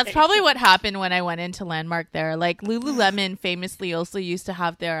graduation. That's probably what happened when I went into Landmark there. Like Lululemon famously also used to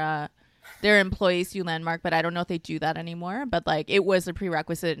have their employees do Landmark, but I don't know if they do that anymore. But like it was a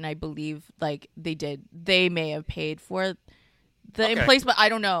prerequisite, and I believe like they may have paid for the Okay. employees, but I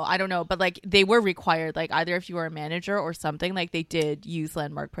don't know, but like they were required, like either if you were a manager or something, like they did use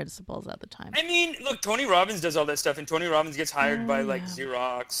landmark principles at the time. I mean, look, Tony Robbins does all that stuff, and Tony Robbins gets hired by like yeah.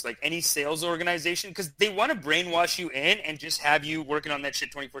 Xerox, like any sales organization, because they want to brainwash you in and just have you working on that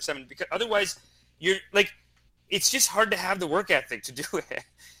shit 24/7. Because otherwise, you're like, it's just hard to have the work ethic to do it.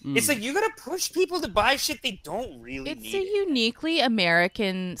 It's like you gotta push people to buy shit they don't really It's need. a uniquely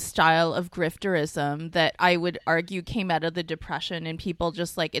American style of grifterism that I would argue came out of the Depression, and people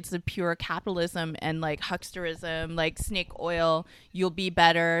just like, it's a pure capitalism and like hucksterism, like snake oil, you'll be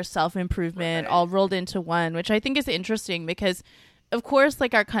better, self-improvement, Right. all rolled into one, which I think is interesting because, of course,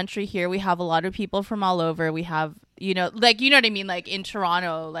 like our country here, we have a lot of people from all over. We have, like, you know what I mean? Like in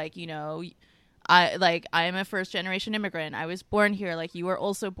Toronto, like, I am a first generation immigrant. I was born here. Like you were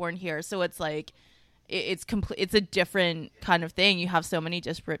also born here. So it's like, it's complete. It's a different kind of thing. You have so many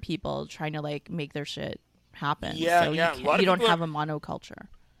disparate people trying to like make their shit happen. Yeah, so yeah. A lot of you don't people have a monoculture.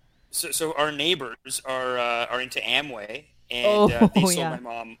 So our neighbors are into Amway, and they sold yeah. my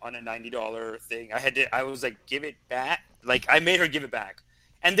mom on a $90 thing. I was like, give it back. Like I made her give it back,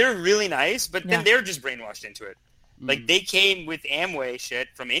 and they're really nice, but then Yeah. they're just brainwashed into it. Like they came with Amway shit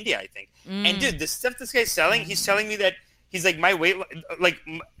from India, I think. And dude, the stuff this guy's selling, he's telling me that he's like my weight, like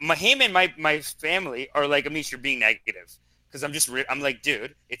him and my family are like, Amish, you're being negative, because I'm like,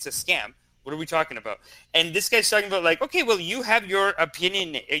 dude, it's a scam. What are we talking about? And this guy's talking about like, okay, well, you have your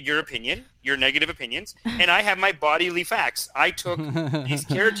opinion, your negative opinions, and I have my bodily facts. I took these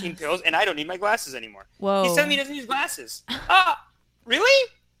keratin pills, and I don't need my glasses anymore. Whoa. He's telling me he doesn't use glasses. Ah, really?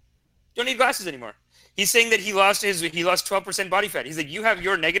 Don't need glasses anymore. He's saying that he lost 12% body fat. He's like, you have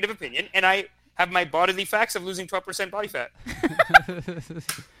your negative opinion, and I have my bodily facts of losing 12% body fat.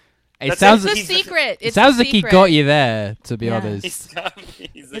 It sounds It's a secret. it sounds like he got you there, to be Yeah. honest. He's like,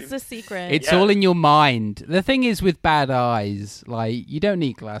 It's a secret. It's Yeah. all in your mind. The thing is with bad eyes, like you don't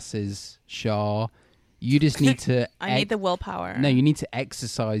need glasses, Shah. You just need to. I need the willpower. No, you need to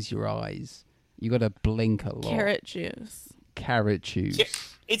exercise your eyes. You got to blink a lot. Carrot juice. Carrot juice.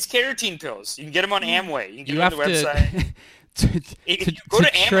 it's keratin pills. You can get them on Amway. You can get You them have on the to. website. If you go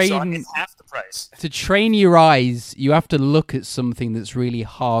to Amazon, it's half the price. To train your eyes, you have to look at something that's really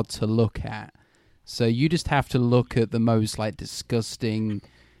hard to look at. So you just have to look at the most like disgusting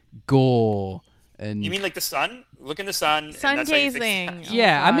gore and. You mean like the sun? Look in the sun. Sun and that's how you fix gazing. it. Oh,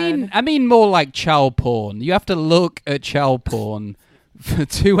 Yeah, God. I mean more like child porn. You have to look at child porn for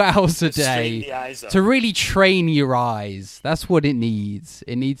 2 hours a Straighten day the eyes up. to really train your eyes. That's what it needs.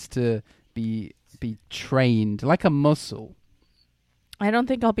 It needs to be trained like a muscle. I don't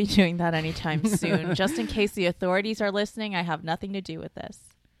think I'll be doing that anytime soon. Just in case the authorities are listening, I have nothing to do with this.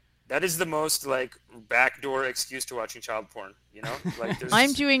 That is the most like backdoor excuse to watching child porn. You know, like there's,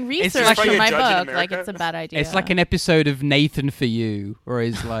 I'm doing It's research like for a my judge in book. Like America. it's a bad idea. It's like an episode of Nathan For You, where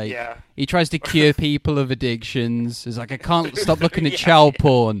he's like, Yeah. he tries to cure people of addictions. He's like, I can't stop looking at Yeah. child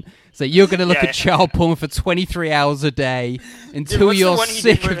porn. So you're going to look Yeah. at child porn for 23 hours a day until what's the you're one he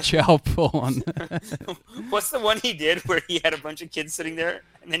sick did where- of child porn. What's the one he did where he had a bunch of kids sitting there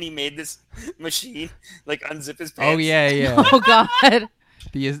and then he made this machine like unzip his pants? Oh, yeah, yeah. Oh God.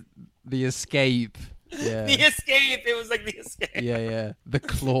 The escape. Yeah. The escape. It was like the escape. Yeah, yeah. The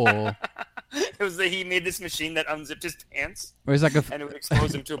claw. It was that he made this machine that unzipped his pants Or it's like a, and it would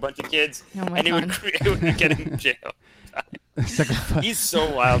expose him to a bunch of kids Oh my and it would, God. it would get him in jail. it's like He's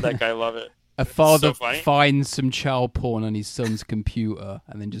so wild, that guy. I love it. a father so funny. finds some child porn on his son's computer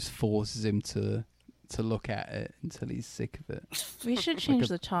and then just forces him to look at it until he's sick of it. We should change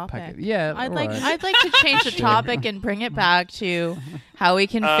the Pack topic. it. Yeah, I'd alright. like to change the Sure. topic and bring it back to how we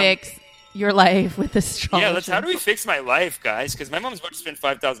can Um, fix your life with astrology. Yeah, how do we fix my life, guys? Because my mom's about to spend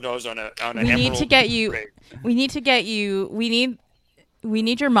 $5,000 on an We need emerald to get you. ring. We need to get you. We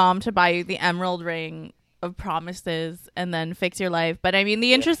need your mom to buy you the emerald ring of promises and then fix your life. But I mean,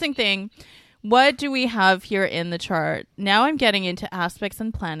 the interesting thing. What do we have here in the chart? Now I'm getting into aspects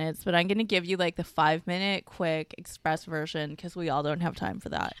and planets, but I'm going to give you like the 5-minute quick express version because we all don't have time for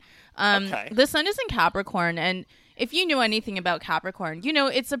that. Okay. The sun is in Capricorn, and if you know anything about Capricorn, you know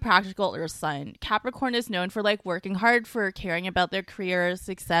it's a practical earth sign. Capricorn is known for like working hard, for caring about their career,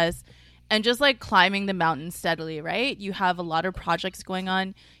 success, and just like climbing the mountain steadily, right? You have a lot of projects going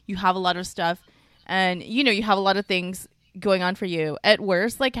on. You have a lot of stuff, and you know you have a lot of things going on for you. At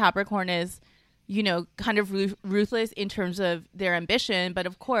worst, like Capricorn is, you know, kind of ruthless in terms of their ambition. But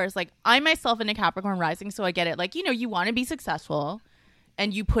of course, like I myself in a Capricorn rising, so I get it. Like, you know, you want to be successful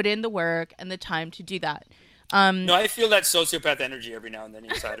and you put in the work and the time to do that. No, I feel that sociopath energy every now and then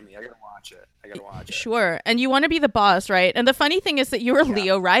inside of me. I gotta watch it. Sure. And you want to be the boss, right? And the funny thing is that you were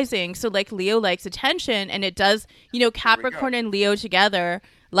Leo rising. So like Leo likes attention, and it does, Capricorn and Leo together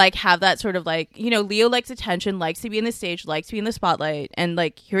like have that sort of like, Leo likes attention, likes to be in the stage, likes to be in the spotlight. And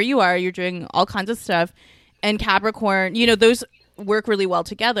like here you are, you're doing all kinds of stuff. And Capricorn, those work really well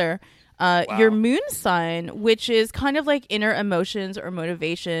together. Your moon sign, which is kind of like inner emotions or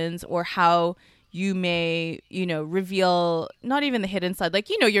motivations or how you may, reveal not even the hidden side, like,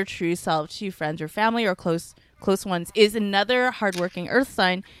 your true self to friends or family or close ones, is another hardworking earth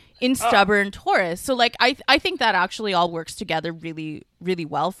sign in stubborn Taurus. So like, I think that actually all works together really, really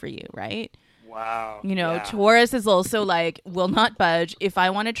well for you, right? Wow. Taurus is also like, will not budge. If I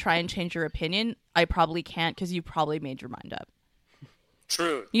want to try and change your opinion, I probably can't because you probably made your mind up.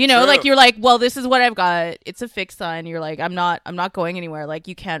 True. Like you're like, well, this is what I've got. It's a fixed sign. You're like, I'm not going anywhere. Like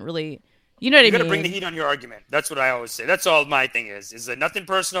you can't really, you know what I mean? You got to bring the heat on your argument. That's what I always say. That's all my thing is that nothing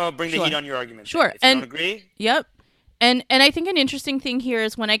personal. Bring the heat on your argument. Sure. If you don't agree. Yep. And I think an interesting thing here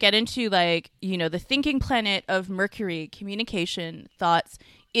is when I get into like, the thinking planet of Mercury, communication, thoughts,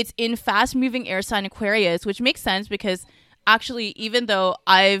 it's in fast moving air sign Aquarius, which makes sense because actually, even though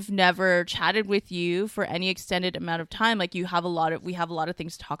I've never chatted with you for any extended amount of time, like we have a lot of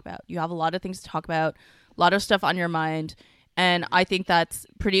things to talk about. You have a lot of things to talk about, a lot of stuff on your mind. And I think that's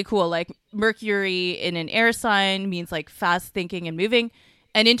pretty cool. Like Mercury in an air sign means like fast thinking and moving.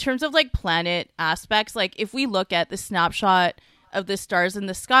 And in terms of like planet aspects, like if we look at the snapshot of the stars in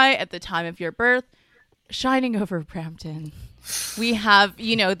the sky at the time of your birth, shining over Brampton, we have,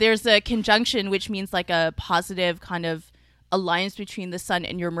 there's a conjunction, which means like a positive kind of alliance between the sun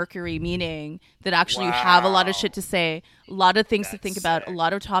and your Mercury, meaning that actually you have a lot of shit to say, a lot of things to think about, a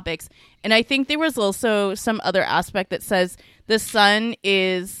lot of topics. And I think there was also some other aspect that says the sun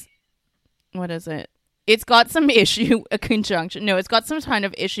is, what is it? It's got some issue, a conjunction. No, it's got some kind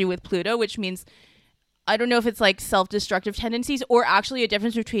of issue with Pluto, which means, I don't know if it's like self-destructive tendencies or actually a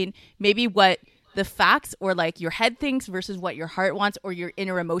difference between maybe what the facts or like your head thinks versus what your heart wants or your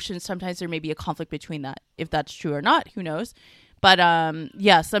inner emotions. Sometimes there may be a conflict between that. If that's true or not, who knows? But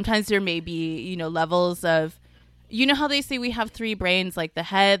sometimes there may be, levels of, how they say we have three brains, like the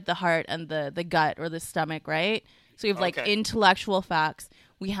head, the heart, and the gut or the stomach, right? So we have like intellectual facts.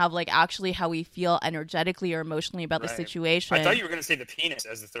 We have like actually how we feel energetically or emotionally about the situation. I thought you were going to say the penis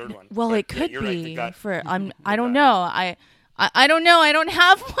as the third one. Well, it could be for, I don't know. I don't know. I don't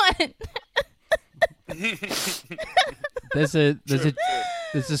have one. There's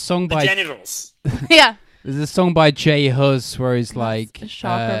a song by genitals. Yeah. There's a song by Jay Hus where he's like,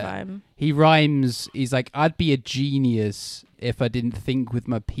 chakra vibe. He rhymes. He's like, I'd be a genius if I didn't think with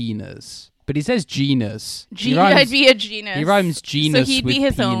my penis. But he says genus. I'd be a genus. He rhymes genus. So he'd with be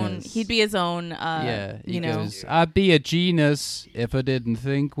his penis. own. He'd be his own. Yeah. He goes, I'd be a genus if I didn't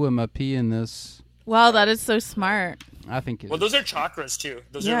think with my penis. Wow, that is so smart. I think. Well, those are chakras too.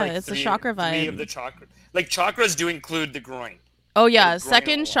 Those are like it's a chakra vibe. Three of the chakra. Like chakras do include the groin. Oh yeah,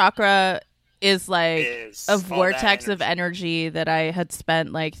 second chakra is like a vortex of energy that I had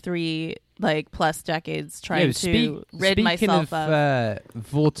spent like 3 plus decades trying to rid myself of.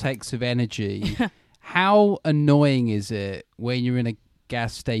 Vortex of energy. How annoying is it when you're in a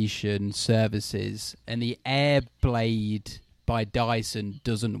gas station services and the air blade by Dyson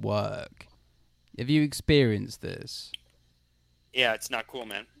doesn't work? Have you experienced this? Yeah, it's not cool,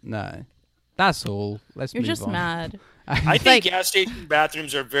 man. No. That's all. Let's You're move just on. mad. I think gas station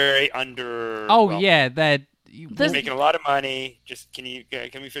bathrooms are very under. Oh, yeah. They're making a lot of money. Just can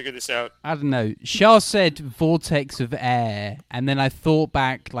we figure this out? I don't know. Shah said vortex of air, and then I thought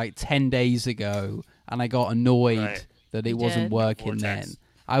back like 10 days ago, and I got annoyed that it wasn't working then.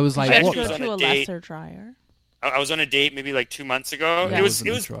 I was like, "What?" You go to a lesser dryer. I was on a date maybe like 2 months ago. Yeah. It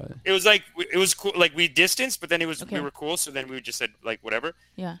was cool. Like we distanced, but then we were cool. So then we just said like whatever.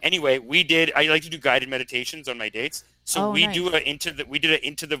 Yeah. Anyway, I like to do guided meditations on my dates. So we did an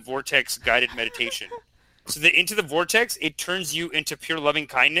into the vortex guided meditation. So the into the vortex, it turns you into pure loving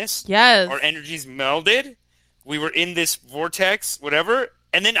kindness. Yes. Our energies melded. We were in this vortex, whatever.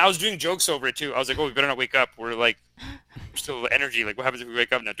 And then I was doing jokes over it too. I was like, "Oh, we better not wake up. We're still energy. Like, what happens if we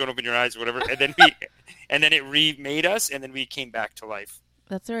wake up now? Don't open your eyes, or whatever." And then it remade us, and then we came back to life.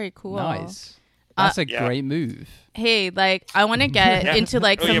 That's very cool. Nice. That's a great move. Hey, I want to get into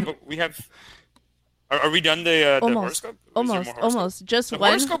but we have. Are we done the horoscope? Almost. Just the one.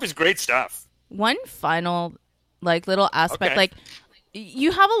 Horoscope is great stuff. One final, little aspect,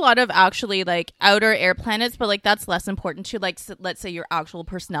 you have a lot of actually outer air planets, but that's less important to let's say your actual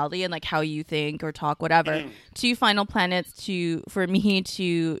personality and how you think or talk, whatever. 2 final planets for me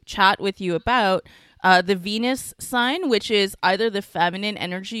to chat with you about. the Venus sign, which is either the feminine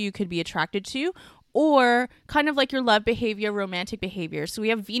energy you could be attracted to, or kind of like your love behavior, romantic behavior. So we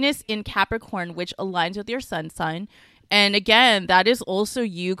have Venus in Capricorn, which aligns with your sun sign. And again, that is also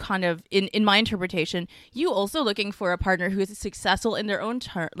you kind of, in my interpretation, you also looking for a partner who is successful in their own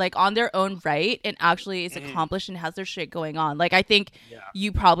turn, like on their own right, and actually is accomplished and has their shit going on. Like, I think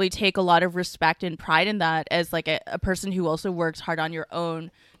you probably take a lot of respect and pride in that as like a person who also works hard on your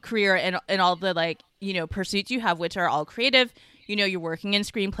own career and all the like, you know, pursuits you have, which are all creative. You know, you're working in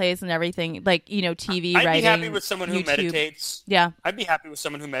screenplays and everything, like, you know, TV, I'd writing, be happy with someone who YouTube. meditates. Yeah. I'd be happy with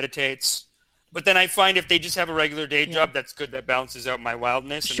someone who meditates. But then I find if they just have a regular day job, that's good. That balances out my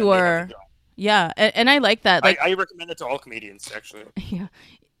wildness. And then they have a job. Yeah. And I like that. Like, I recommend it to all comedians, actually. Yeah.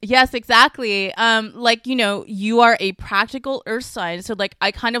 Yes, exactly. Like, you know, you are a practical earth sign. So like,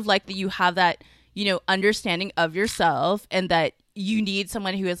 I kind of like that you have that, you know, understanding of yourself and that you need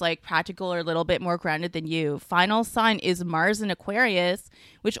someone who is like practical or a little bit more grounded than you. Final sign is Mars in Aquarius,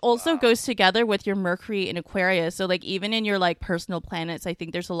 which also goes together with your Mercury in Aquarius. So like, even in your like personal planets, I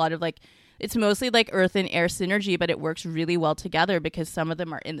think there's a lot of like, it's mostly like earth and air synergy, but it works really well together because some of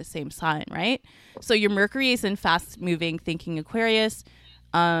them are in the same sign, right? So your Mercury is in fast moving thinking Aquarius,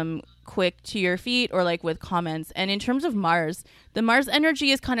 quick to your feet or like with comments. And in terms of Mars, the Mars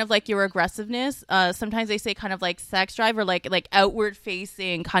energy is kind of like your aggressiveness. Sometimes they say kind of like sex drive or like outward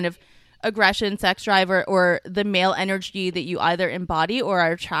facing kind of aggression, sex drive, or the male energy that you either embody or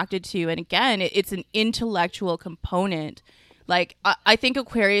are attracted to. And again, it's an intellectual component. Like, I think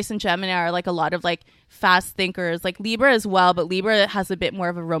Aquarius and Gemini are like a lot of like fast thinkers, like Libra as well, but Libra has a bit more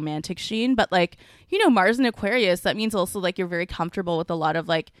of a romantic sheen. But like, you know, Mars and Aquarius, that means also like you're very comfortable with a lot of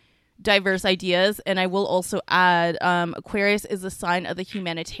like diverse ideas. And I will also add, Aquarius is a sign of the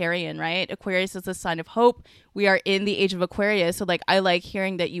humanitarian, right? Aquarius is a sign of hope. We are in the age of Aquarius. So like, I like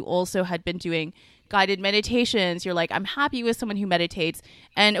hearing that you also had been doing guided meditations. You're like, I'm happy with someone who meditates.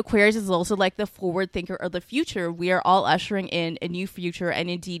 And Aquarius is also like the forward thinker of the future. We are all ushering in a new future. And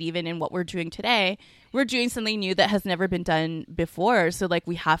indeed, even in what we're doing today, we're doing something new that has never been done before. So like,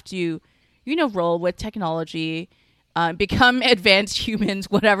 we have to, you know, roll with technology, become advanced humans,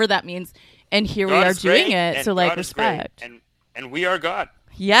 whatever that means. And here God we are is doing great, it. and So like, God is great, respect. and we are God.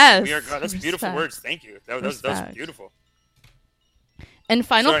 Yes. We are God. That's beautiful Respect. words. Thank you. That was Respect. beautiful. And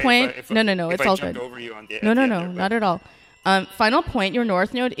final Sorry point. if No, if it's I all jumped good. over you on the, No, at the end no, there, but- not at all. Final point, your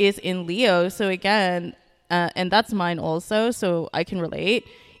North Node is in Leo. So again, and that's mine also, so I can relate.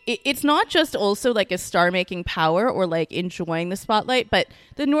 It's not just also like a star-making power or like enjoying the spotlight, but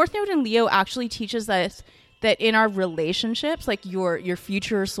the North Node in Leo actually teaches us that in our relationships, like your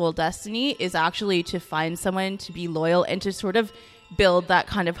future soul destiny is actually to find someone to be loyal and to sort of build that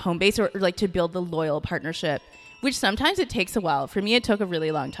kind of home base or like to build the loyal partnership, which sometimes it takes a while. For me, it took a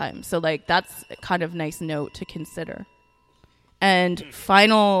really long time. So like, that's a kind of nice note to consider. And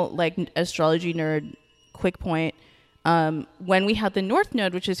final, like, astrology nerd, quick point. When we have the North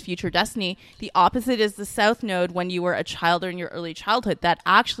Node, which is future destiny, the opposite is the South Node when you were a child or in your early childhood. That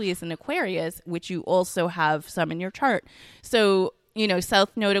actually is an Aquarius, which you also have some in your chart. So, you know, South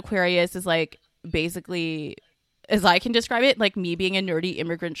Node Aquarius is like basically, as I can describe it, like me being a nerdy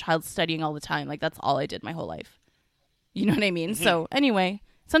immigrant child studying all the time. Like, that's all I did my whole life. You know what I mean? So anyway,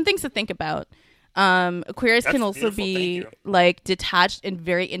 some things to think about. Aquarius That's can also beautiful, thank be you. like detached and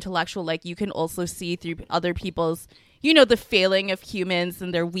very intellectual. Like, you can also see through other people's, you know, the failing of humans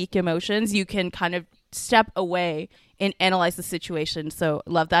and their weak emotions. You can kind of step away and analyze the situation. So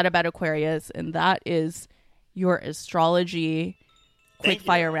love that about Aquarius. And that is your astrology quick Thank you.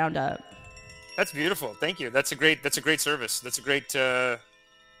 fire roundup. That's beautiful. Thank you. That's a great service. That's a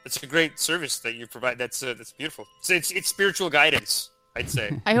great service that you provide. That's beautiful. So it's spiritual guidance, I'd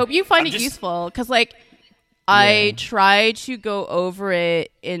say. I hope you find I'm it just- useful because, like, I try to go over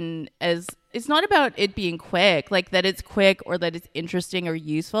it in as it's not about it being quick, like that it's quick or that it's interesting or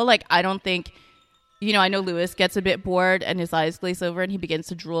useful. Like, I don't think, you know, I know Lewis gets a bit bored and his eyes glaze over and he begins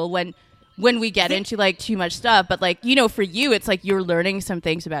to drool when we get into like too much stuff. But like, you know, for you, it's like you're learning some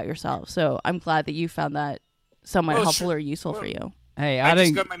things about yourself. So I'm glad that you found that somewhat Well, helpful sure. or useful for Well, you. Hey, I I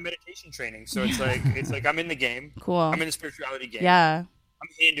just don't. got my meditation training, so it's like I'm in the game. Cool. I'm in the spirituality game. Yeah. I'm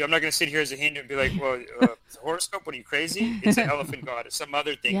Hindu. I'm not going to sit here as a Hindu and be like, well, it's a horoscope. What are you, crazy? It's an elephant god. It's some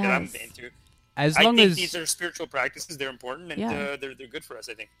other thing that I'm Yes. into. As I long think as these are spiritual practices. They're important and Yeah. they're good for us,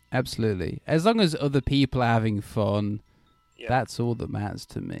 I think. absolutely, as long as other people are having fun, Yeah. that's all that matters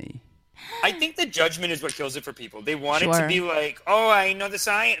to me. I think the judgment is what kills it for people. They want it to Sure. be like, oh, I know the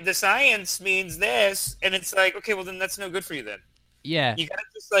science. The science means this, and it's like, okay, well then that's no good for you then. Yeah, You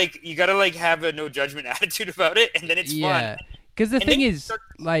gotta have a no judgment attitude about it, and then it's yeah. fun. Because the And then thing you is, start-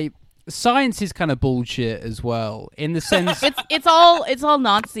 like, science is kind of bullshit as well, in the sense. It's all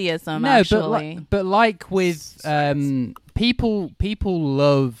Nazism. No, actually. but like with people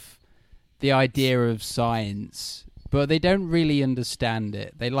love the idea of science, but they don't really understand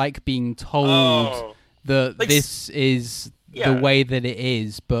it. They like being told that Like, this is yeah. the way that it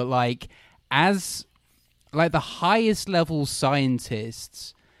is, but like as like the highest level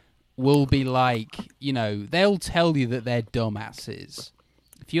scientists will be like, you know, they'll tell you that they're dumbasses.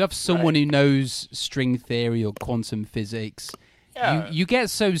 If you have someone who knows string theory or quantum physics, you get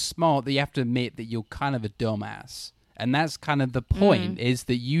so smart that you have to admit that you're kind of a dumbass. And that's kind of the point, is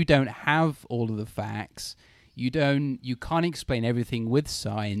that you don't have all of the facts. You can't explain everything with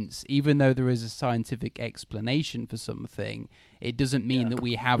science. Even though there is a scientific explanation for something, it doesn't mean that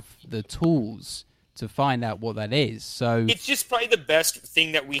we have the tools to find out what that is. So it's just probably the best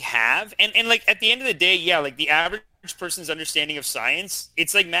thing that we have. And like at the end of the day, yeah, like the average person's understanding of science,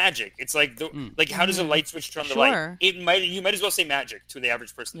 it's like magic. It's like like how does a light switch turn on the light? You might as well say magic to the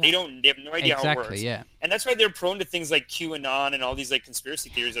average person. They have no idea how it works. Yeah. And that's why they're prone to things like QAnon and all these like conspiracy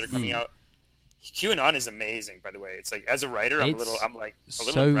theories that are coming out. QAnon is amazing, by the way. It's like as a writer, I'm a little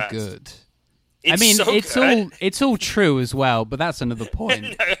so impressed. good. It's all true as well, but that's another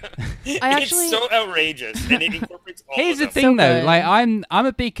point. It's so outrageous, and it incorporates all. Here's the of thing, So though. good. Like, I'm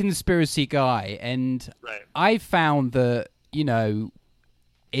a big conspiracy guy, and I found that, you know,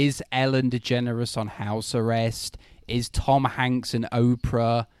 is Ellen DeGeneres on house arrest? Is Tom Hanks and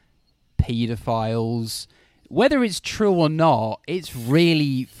Oprah pedophiles? Whether it's true or not, it's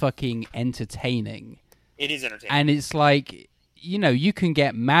really fucking entertaining. It is entertaining, and it's like, you know, you can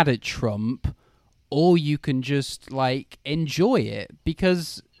get mad at Trump, or you can just like enjoy it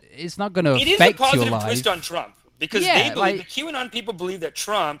because it's not going to affect your life. It is a positive twist on Trump because they believe, the QAnon people believe that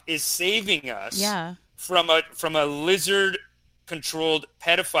Trump is saving us from a lizard-controlled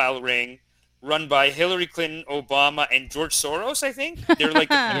pedophile ring run by Hillary Clinton, Obama, and George Soros. I think they're like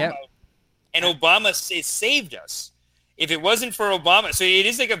the pedophile. And Obama saved us. If it wasn't for Obama, so it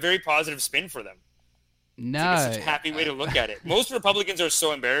is like a very positive spin for them. No. It's such a happy way to look at it. Most Republicans are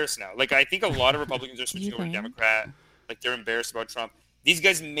so embarrassed now. Like, I think a lot of Republicans are switching over to Democrat. Like, they're embarrassed about Trump. These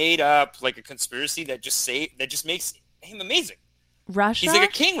guys made up, like, a conspiracy that just makes him amazing. Russia? He's like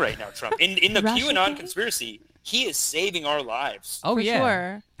a king right now, Trump. In the Russia QAnon thing? conspiracy, he is saving our lives. Oh, For yeah.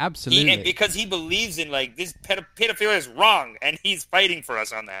 sure. Absolutely. And because he believes in, like, this pedophilia is wrong, and he's fighting for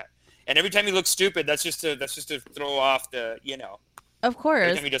us on that. And every time he looks stupid, that's just to throw off the, you know. Of course.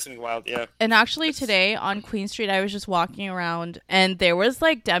 Every time he does something wild, yeah. And actually today on Queen Street, I was just walking around and there was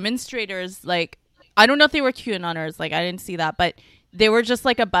like demonstrators, like, I don't know if they were QAnoners, like I didn't see that, but they were just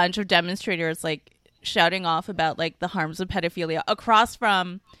like a bunch of demonstrators like shouting off about like the harms of pedophilia across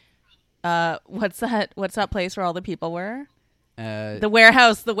from, what's that place where all the people were? The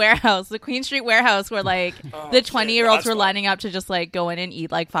warehouse, the Queen Street warehouse, where like the 20-year-olds were lining up to just like go in and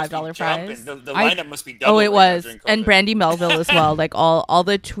eat like $5 fries. The lineup must be double. Oh, it was, and COVID. Brandy Melville as well. Like all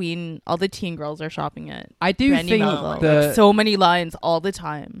the teen girls are shopping at. I do Brandy think Melville. Like, so many lines all the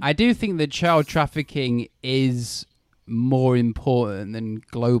time. I do think that child trafficking is more important than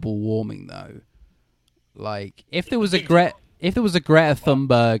global warming, though. Like, if there was a Greta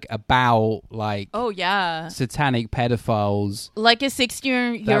Thunberg about like satanic pedophiles, like a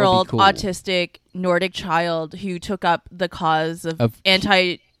 16-year-old cool. autistic Nordic child who took up the cause of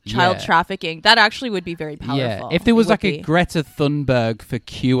anti-child trafficking, that actually would be very powerful. Yeah, if there was like a Greta Thunberg for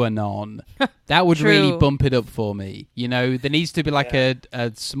QAnon, that would really bump it up for me. You know, there needs to be like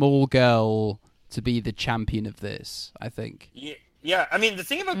a small girl to be the champion of this, I think. Yeah. I mean, the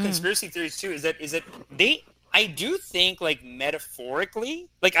thing about conspiracy theories too is that I do think, like, metaphorically,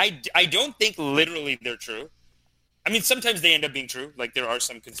 like, I don't think literally they're true. I mean, sometimes they end up being true. Like, there are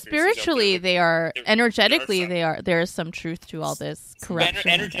some conspiracies. Spiritually, they are. Energetically, they are. There is some truth to all this corruption.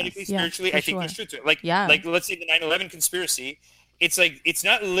 Energetically, spiritually, I think there's truth to it. Like, let's say the 9/11 conspiracy. It's like, it's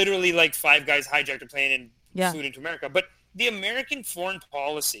not literally like 5 guys hijacked a plane and flew into America, but the American foreign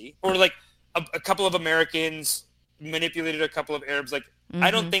policy, or like a couple of Americans manipulated a couple of Arabs, like, I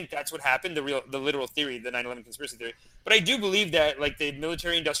don't think that's what happened, the literal theory, the 9/11 conspiracy theory. But I do believe that, like, the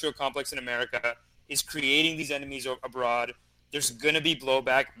military-industrial complex in America is creating these enemies abroad. There's going to be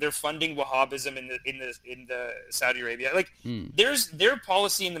blowback. They're funding Wahhabism in the Saudi Arabia. Like, their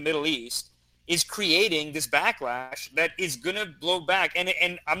policy in the Middle East is creating this backlash that is going to blow back.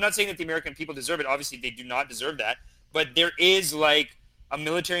 And I'm not saying that the American people deserve it. Obviously, they do not deserve that. But there is, like, a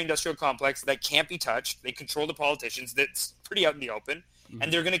military-industrial complex that can't be touched. They control the politicians. That's pretty out in the open. And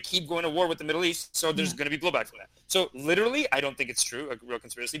they're going to keep going to war with the Middle East, so there's going to be blowback from that. So literally, I don't think it's true, a real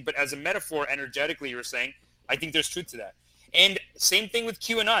conspiracy. But as a metaphor, energetically, you're saying, I think there's truth to that. And same thing with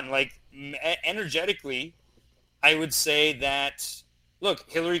QAnon. Like energetically, I would say that, look,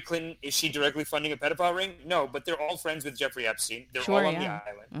 Hillary Clinton, is she directly funding a pedophile ring? No, but they're all friends with Jeffrey Epstein. They're all on the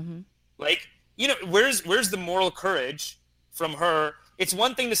island. Mm-hmm. Like, you know, where's the moral courage from her? It's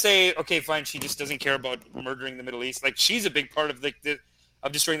one thing to say, okay, fine, she just doesn't care about murdering the Middle East. Like, she's a big part of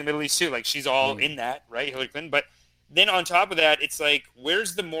of destroying the Middle East too. Like, she's all in that, right, Hillary Clinton? But then on top of that, it's like,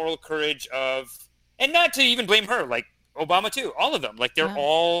 where's the moral courage of, and not to even blame her, like Obama too, all of them. Like, they're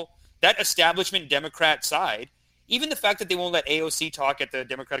all that establishment Democrat side. Even the fact that they won't let AOC talk at the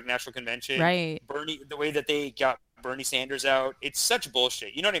Democratic National Convention, right? Bernie, the way that they got Bernie Sanders out, it's such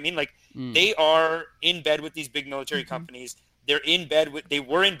bullshit. You know what I mean? Like, they are in bed with these big military companies. They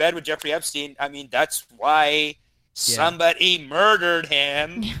were in bed with Jeffrey Epstein. I mean, that's why somebody murdered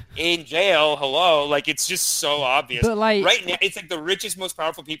him in jail. Hello. Like, it's just so obvious. But like, right now, it's like the richest, most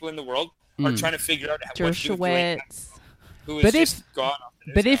powerful people in the world are trying to figure out what to do with Dwayne Johnson, who is just gone off.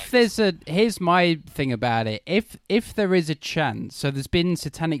 But if there's here's my thing about it. If there is a chance, so there's been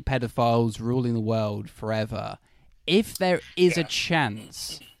satanic pedophiles ruling the world forever. If there is a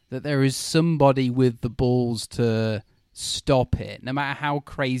chance that there is somebody with the balls to stop it, no matter how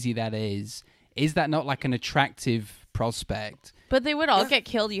crazy that is that not like an attractive prospect? But they would all get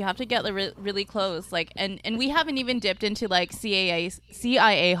killed. You have to get really close. Like, and we haven't even dipped into like CIA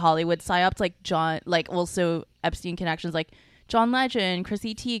Hollywood psyops, like also Epstein connections, like John Legend,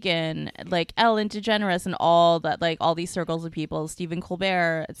 Chrissy Teigen, like Ellen DeGeneres, and all that, like all these circles of people, Stephen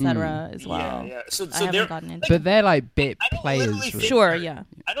Colbert, etc. as well. Yeah. So I haven't gotten into but they're like bit players. Sure, yeah.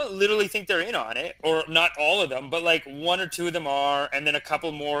 I don't literally think they're in on it, or not all of them, but like one or two of them are, and then a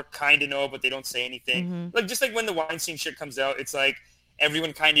couple more kind of know, but they don't say anything. Like, just like when the Weinstein shit comes out, it's like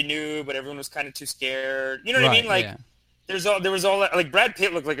everyone kind of knew, but everyone was kind of too scared. You know what I mean? Like, there was all that, like, Brad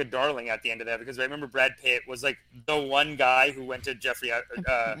Pitt looked like a darling at the end of that, because I remember Brad Pitt was like the one guy who went to not Jeffrey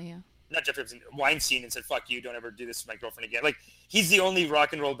Epstein, Weinstein, and said, "Fuck you, don't ever do this to my girlfriend again." Like, he's the only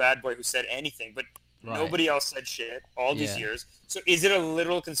rock and roll bad boy who said anything, but nobody else said shit all these years. So is it a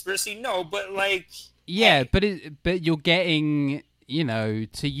literal conspiracy? No, but like, but you're getting, you know,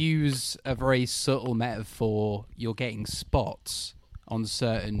 to use a very subtle metaphor, you're getting spots on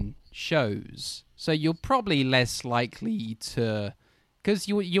certain shows. So you're probably less likely to, because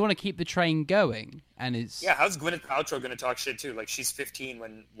you want to keep the train going, and it's how's Gwyneth Paltrow going to talk shit too? Like, she's 15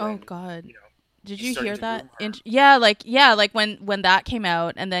 when oh god, you know, did you hear that? Like when that came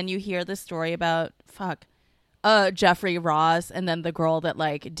out, and then you hear the story about Jeffrey Ross, and then the girl that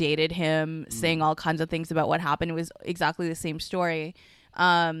like dated him saying all kinds of things about what happened. It was exactly the same story.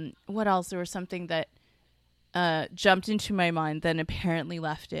 What else? There was something that jumped into my mind, then apparently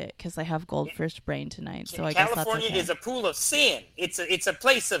left it because I have goldfish brain tonight. So I guess California that's okay. is a pool of sin. It's a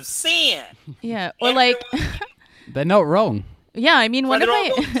place of sin. Yeah, or like they're not wrong. Yeah, I mean one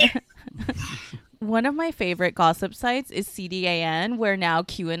of my favorite gossip sites is CDAN, where now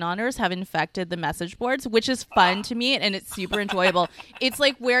QAnoners have infected the message boards, which is fun to me, and it's super enjoyable. It's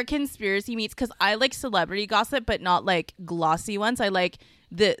like where conspiracy meets, because I like celebrity gossip, but not like glossy ones. I like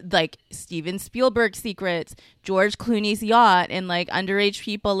the Steven Spielberg secrets, George Clooney's yacht, and like underage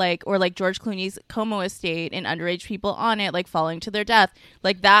people, like, or like George Clooney's Como estate and underage people on it, like falling to their death.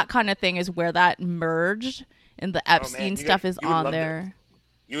 Like that kind of thing is where that merged, and the Epstein stuff is on there.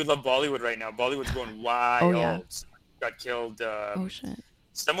 You would love Bollywood right now. Bollywood's going wild. Oh, yeah. Got killed. Oh shit.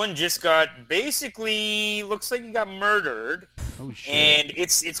 Someone just got, basically looks like he got murdered. Oh shit. And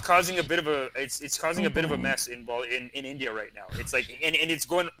it's causing a bit of a a bit of a mess in India right now. It's like, and it's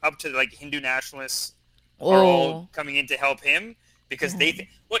going up to like Hindu nationalists are all coming in to help him, because they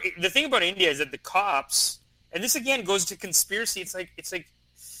the thing about India is that the cops, and this again goes to conspiracy. It's like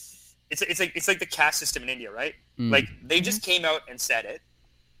the caste system in India, right? Like, they just came out and said it.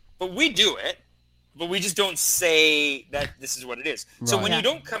 But we do it, but we just don't say that this is what it is. Right. So when you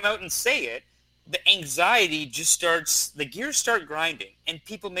don't come out and say it, the anxiety just starts, the gears start grinding, and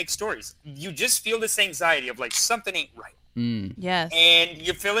people make stories. You just feel this anxiety of like, something ain't right. Yes. And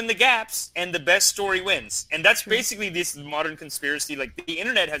you fill in the gaps, and the best story wins. And that's basically this modern conspiracy. Like, the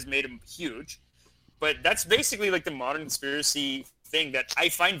internet has made them huge, but that's basically like the modern conspiracy thing that I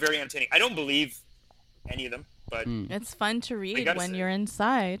find very entertaining. I don't believe any of them. But it's fun to read when you're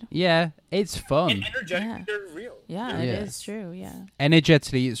inside. Yeah, it's fun. And energetically, they're real. Yeah, it is true, yeah.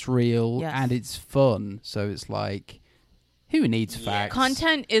 Energetically, it's real, and it's fun. So it's like, who needs facts?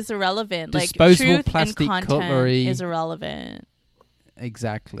 Content is irrelevant. Disposable like, truth plastic and content cutlery is irrelevant.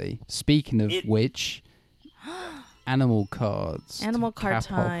 Exactly. Speaking of which, animal cards. Animal card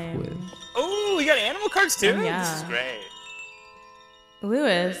time. Oh, we got animal cards too? Oh, yeah. This is great.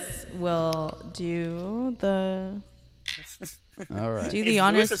 Lewis will do the All right. Do the Is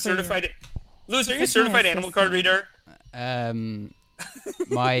honors Lewis a for your- certified? Lewis, are you a That's certified my animal card reader? I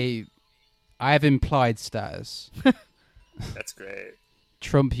have implied status. That's great.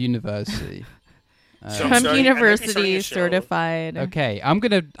 Trump University. So I'm Trump starting- I might be starting University a show. certified. Okay, I'm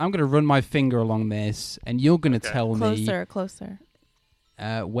gonna run my finger along this, and you're gonna Okay. tell Closer.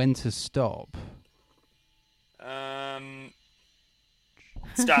 me when to stop.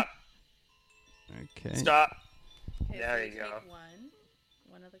 Stop. Okay. Stop. There you go.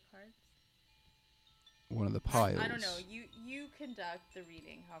 One of the cards. One of the piles. I don't know. You conduct the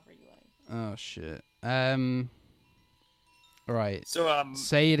reading however you like. Oh shit. Right. So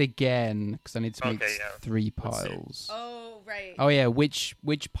Say it again, because I need to make Okay, yeah. 3 Let's see. piles. Oh right. Oh yeah, which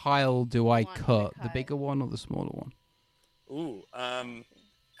pile do I want me to cut? The cut? bigger one or the smaller one?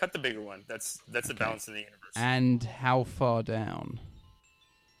 cut the bigger one. That's the balance in the universe. And how far down?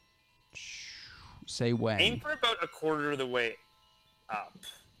 Say when. Aim for about a quarter of the way up.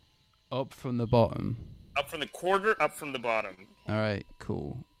 Up from the bottom. Up from the quarter, up from the bottom. All right,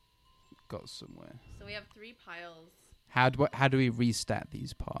 cool. Got somewhere. So we have 3 piles. How do we restack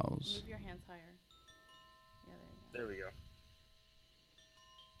these piles? Move your hands higher. Yeah, There we go.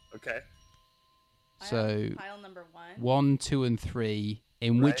 Okay. So pile number 1. 1, 2, and 3.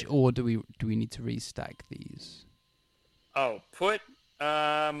 In which Right. order do we need to restack these? Oh, put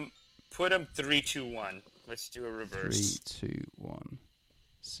them 3, 2, 1. Let's do a 3, reverse. 2, 1.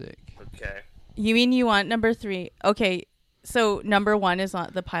 Sick. Okay. You mean you want number 3? Okay. So number 1 is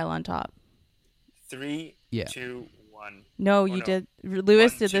on the pile on top. 3, Yeah. 2, 1. No, Oh, you no. did.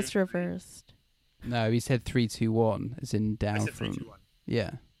 Lewis 1, did 2, this 3. reversed. No, he said 3, 2, 1, as in I down said 3, from. 2, 1.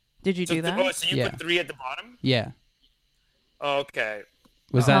 Yeah. Did you do that? Oh, so you Yeah. put 3 at the bottom? Yeah. Okay.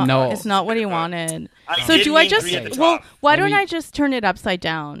 Was No, that not? It's not what he wanted. I So did do I mean just? 3 at the Well, top. why Let don't me- I just turn it upside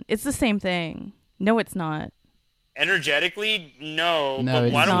down? It's the same thing. No, it's not. Energetically, no. No, but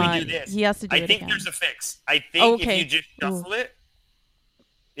it why is don't not. we do this? He has to do I it think again. there's a fix. I think Okay. if you just shuffle it,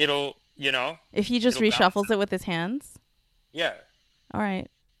 it'll, If he just It'll balance reshuffles it with his hands. yeah. All right.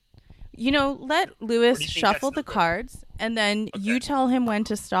 Let Or Lewis do you think shuffle that's the not good? cards, and then you Okay. tell him when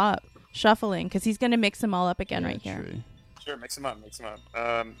to stop shuffling, because he's going to mix them all up again Yeah, right here. true. Sure, mix them up.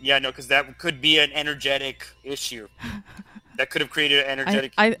 Yeah, no, because that could be an energetic issue. That could have created an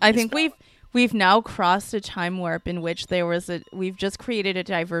energetic. I think imbalance. we've now crossed a time warp in which we've just created a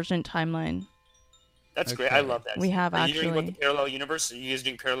divergent timeline. That's great. I Okay. love that. We have Are you doing about actually. the parallel universe? Are you guys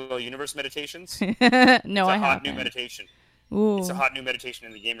doing parallel universe meditations? No, It's I a hot new haven't. meditation. Ooh. It's a hot new meditation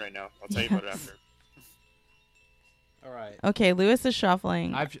in the game right now. I'll tell you about it Yes. after. All right. Okay, Lewis is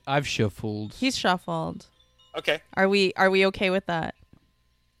shuffling. I've shuffled. He's shuffled. Okay. Are we okay with that?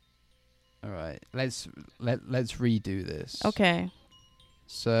 All right. Let's redo this. Okay.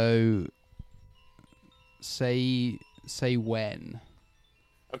 So say when.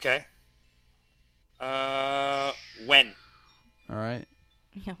 Okay. When? All right.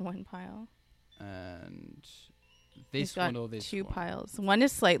 Yeah, 1 pile. And He's this got one or this 2 one? piles. One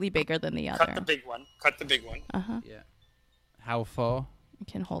is slightly bigger than the other. Cut the big one. Cut the big one. Uh-huh. Yeah. How far? I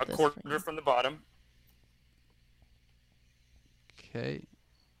can hold A this for quarter you. from the bottom. Okay.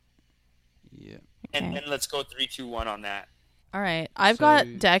 Yeah. And Okay. then let's go 3, 2, 1 on that. All right. I've So-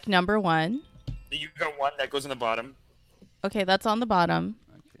 got deck number 1. You got one that goes in the bottom. Okay, that's on the bottom.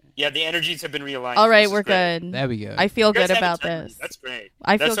 Okay. Yeah, the energies have been realigned. All right, This is we're great. good. There we go. I feel You guys good have about integrity. this. That's great.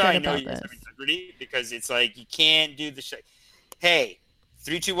 I feel That's how good I know about you guys have this. integrity, because it's like you can't do the shit. Hey,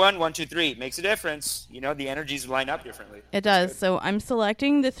 3, 2, 1, 1, 2, 3 makes a difference. The energies line up differently. It does. So I'm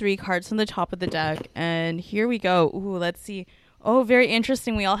selecting the 3 cards from the top of the deck, and here we go. Ooh, let's see. Oh, very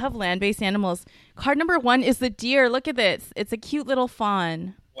interesting. We all have land-based animals. Card number 1 is the deer. Look at this. It's a cute little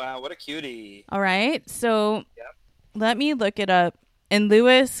fawn. Wow, what a cutie. All right. So Yep. let me look it up, and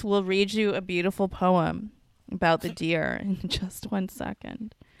Lewis will read you a beautiful poem about the deer in just 1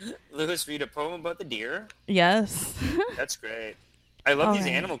 second. Lewis, read a poem about the deer. Yes. That's great. I love All these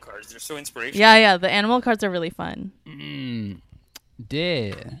right. animal cards. They're so inspirational. Yeah. The animal cards are really fun.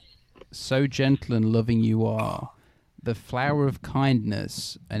 Dear, so gentle and loving you are, the flower of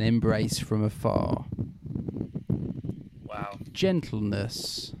kindness, an embrace from afar. Wow.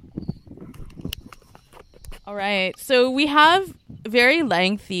 Gentleness. All right. So we have very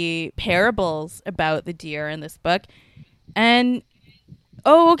lengthy parables about the deer in this book. And,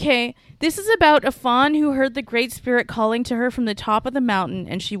 okay. This is about a fawn who heard the Great Spirit calling to her from the top of the mountain,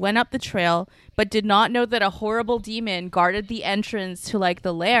 and she went up the trail, but did not know that a horrible demon guarded the entrance to,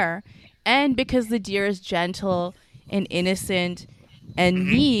 the lair. And because the deer is gentle and innocent and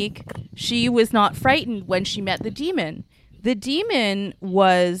meek, she was not frightened when she met the demon. The demon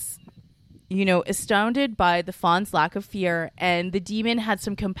was astounded by the fawn's lack of fear, and the demon had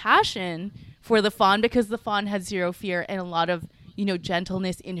some compassion for the fawn because the fawn had zero fear and a lot of,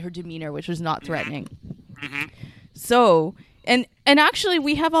 gentleness in her demeanor, which was not threatening. Mm-hmm. So, and actually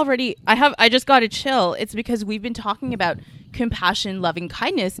I just got a chill. It's because we've been talking about compassion, loving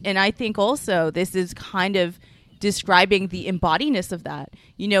kindness. And I think also this is kind of describing the embodiness of that.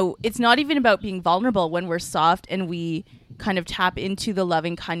 It's not even about being vulnerable when we're soft and we kind of tap into the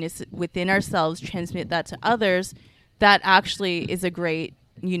loving kindness within ourselves, transmit that to others. That actually is a great,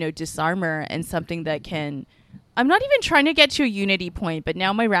 disarmer and something that can, I'm not even trying to get to a unity point, but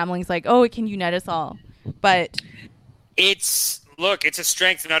now my rambling's like, oh, it can unite us all. But it's a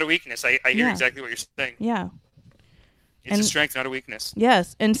strength, not a weakness. I hear exactly what you're saying. Yeah. It's a strength, not a weakness.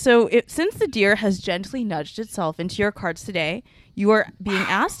 Yes. And so since the deer has gently nudged itself into your cards today, you are being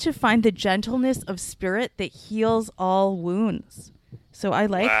asked to find the gentleness of spirit that heals all wounds. So I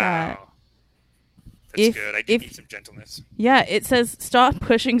like that. That's good. I do need some gentleness. Yeah, it says, stop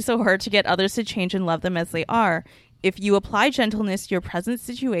pushing so hard to get others to change and love them as they are. If you apply gentleness to your present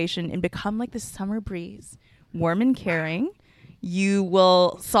situation and become like the summer breeze, warm and caring, you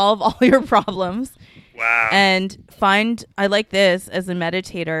will solve all your problems. Wow. And I like this as a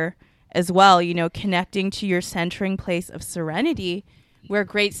meditator as well, connecting to your centering place of serenity where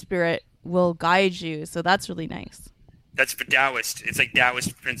Great Spirit will guide you. So that's really nice. That's for Taoist. It's like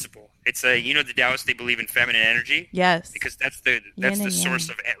Taoist principle. It's the Taoists, they believe in feminine energy. Yes. Because that's the source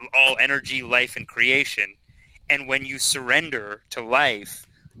of all energy, life, and creation. And when you surrender to life,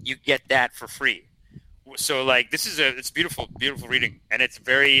 you get that for free. So it's beautiful, beautiful reading. And it's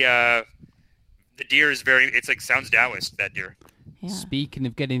very, the deer is it's like sounds Taoist, that deer. Yeah. Speaking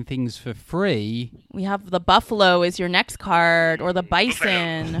of getting things for free, we have the buffalo is your next card, or the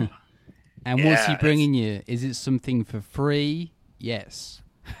bison. And what's he bringing you? Is it something for free? Yes.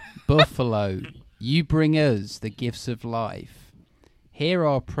 Buffalo, you bring us the gifts of life. Hear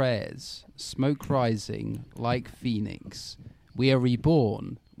our prayers, smoke rising like phoenix. We are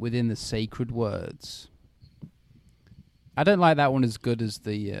reborn within the sacred words. I don't like that one as good as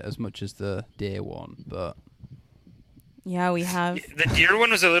as much as the deer one, but yeah, we have the deer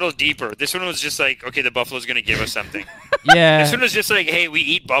one was a little deeper. This one was just like, okay, the buffalo's going to give us something. Yeah, this one was just like, hey, we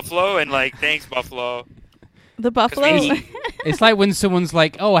eat buffalo, and like, thanks, buffalo. The buffalo. It's like when someone's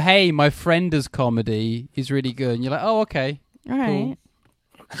like, oh, hey, my friend does comedy. He's really good, and you're like, oh, okay, all right.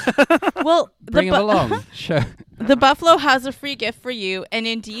 Cool. Well, bring him along. Sure. The buffalo has a free gift for you, and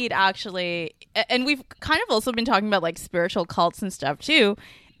indeed, actually, and we've kind of also been talking about like spiritual cults and stuff too.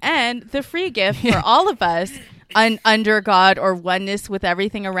 And the free gift for all of us under God or oneness with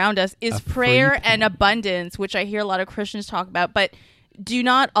everything around us is prayer and abundance, which I hear a lot of Christians talk about. But do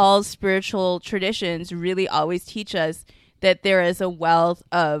not all spiritual traditions really always teach us that there is a wealth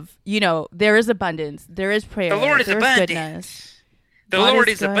of, there is abundance, there is prayer, the Lord is abundant. Goodness. The God Lord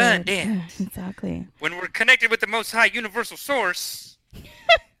is abundant. Exactly. When we're connected with the Most High Universal Source,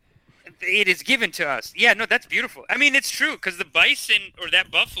 it is given to us. Yeah, no, that's beautiful. I mean, it's true, because the bison or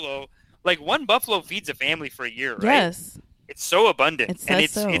that buffalo, like one buffalo feeds a family for a year, right? Yes. It's so abundant.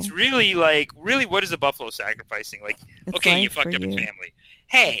 It's really like, what is a buffalo sacrificing? Like, it's okay, you fucked up a family.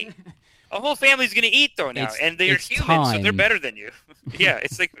 Hey, a whole family's going to eat though now, and they're human, so they're better than you. Yeah,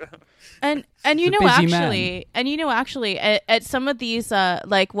 it's like... And actually, at some of these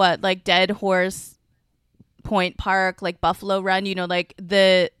like Dead Horse Point Park, like Buffalo Run, like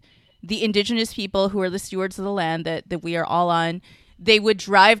the indigenous people who are the stewards of the land that we are all on, they would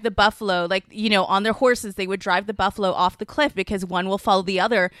drive the buffalo, on their horses, they would drive the buffalo off the cliff because one will follow the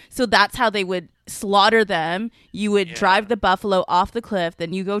other. So that's how they would slaughter them. You would drive the buffalo off the cliff,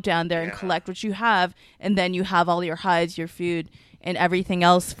 then you go down there and collect what you have, and then you have all your hides, your food, and everything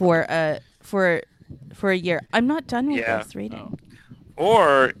else for a year. I'm not done with this reading.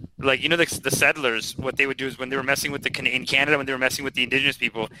 Or the settlers, what they would do is when they were messing with in Canada, when they were messing with the indigenous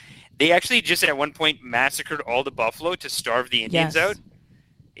people, they actually just at one point massacred all the buffalo to starve the Indians out.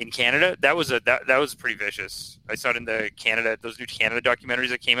 In Canada, that was pretty vicious. I saw it in those new Canada documentaries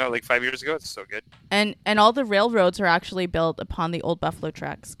that came out like 5 years ago. It's so good. And all the railroads are actually built upon the old buffalo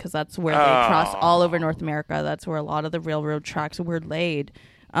tracks because that's where they crossed all over North America. That's where a lot of the railroad tracks were laid.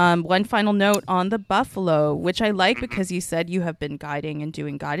 One final note on the buffalo, which I like because you said you have been guiding and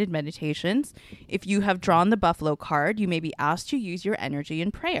doing guided meditations. If you have drawn the buffalo card, you may be asked to use your energy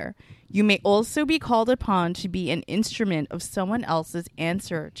in prayer. You may also be called upon to be an instrument of someone else's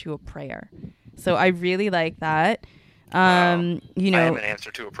answer to a prayer. So I really like that. I am an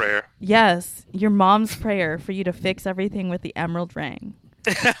answer to a prayer. Yes, your mom's prayer for you to fix everything with the emerald ring.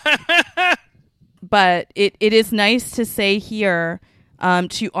 But it is nice to say here,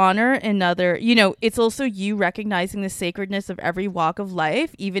 To honor another, it's also you recognizing the sacredness of every walk of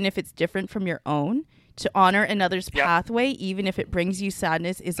life, even if it's different from your own. To honor another's pathway, even if it brings you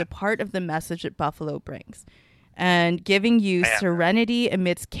sadness, is a part of the message that Buffalo brings. And giving you serenity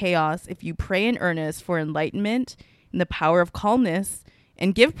amidst chaos if you pray in earnest for enlightenment and the power of calmness,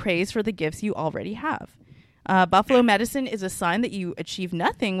 and give praise for the gifts you already have. Buffalo medicine is a sign that you achieve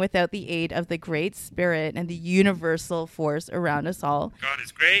nothing without the aid of the Great Spirit and the universal force around us all. God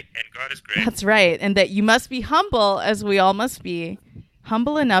is great, and God is great. That's right. And that you must be humble, as we all must be,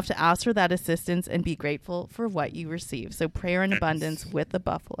 humble enough to ask for that assistance and be grateful for what you receive. So prayer in abundance with the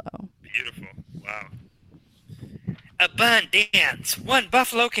buffalo. Beautiful. Wow. Abundance. One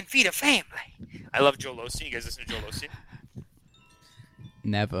buffalo can feed a family. I love Joel Osteen. You guys listen to Joel Osteen?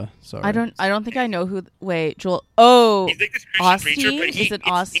 Never. Sorry. I don't think I know who. Wait, Joel. Oh, he's like this Christian preacher, but Is it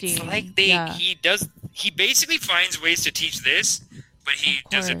Osteen? It's like he basically finds ways to teach this, but he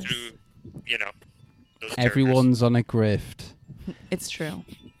does it through, those Everyone's on a grift. It's true.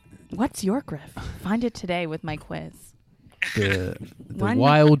 What's your grift? Find it today with my quiz. The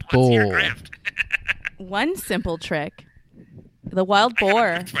wild boar. One simple trick. The wild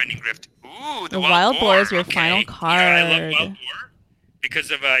boar. Finding grift. Ooh, the wild boar is your final card. Yeah, I love wild boar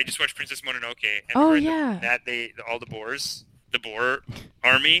because of I just watched Princess Mononoke. And all the boars, the boar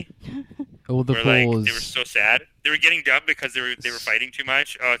army. All the boars. They were so sad. They were getting dubbed because they were fighting too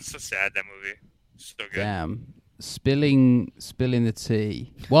much. Oh, it's so sad, that movie. So good. Damn. Spilling the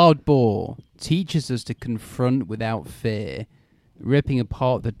tea. Wild boar teaches us to confront without fear, ripping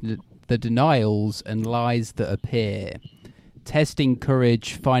apart the denials and lies that appear. Testing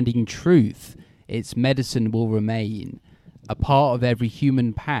courage, finding truth, its medicine will remain. A part of every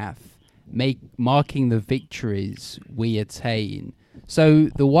human path, marking the victories we attain. So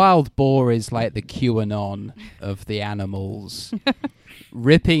the wild boar is like the QAnon of the animals,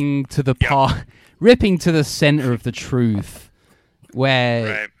 ripping to the center of the truth,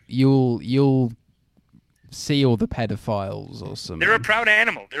 where you'll see all the pedophiles or something. They're a proud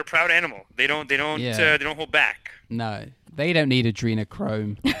animal. They don't hold back. No, they don't need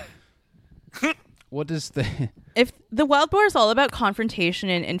adrenochrome. What does if the wild boar is all about confrontation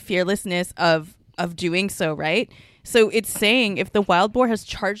and fearlessness of doing so, right? So it's saying if the wild boar has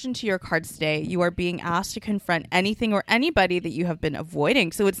charged into your cards today, you are being asked to confront anything or anybody that you have been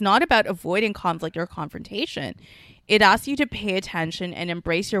avoiding. So it's not about avoiding conflict or confrontation. It asks you to pay attention and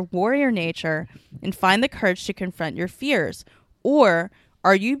embrace your warrior nature and find the courage to confront your fears. Or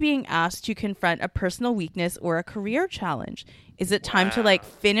are you being asked to confront a personal weakness or a career challenge? Is it time to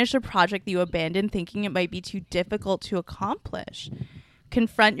finish a project that you abandoned thinking it might be too difficult to accomplish?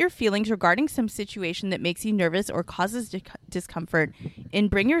 Confront your feelings regarding some situation that makes you nervous or causes discomfort and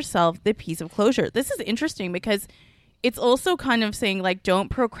bring yourself the peace of closure. This is interesting because it's also kind of saying don't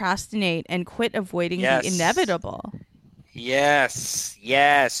procrastinate and quit avoiding the inevitable. Yes.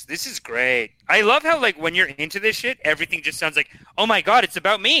 This is great. I love how when you're into this shit, everything just sounds like, oh my God, it's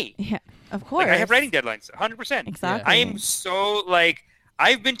about me. Yeah, of course. I have writing deadlines, 100%. Exactly. I am so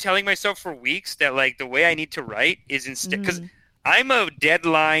I've been telling myself for weeks that the way I need to write is instead, because I'm a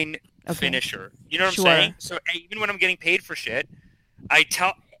deadline finisher. You know what I'm saying? So even when I'm getting paid for shit, I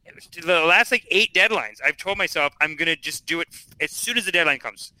tell the last 8 deadlines, I've told myself I'm going to just do it as soon as the deadline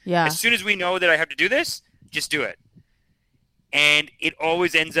comes. Yeah. As soon as we know that I have to do this, just do it. And it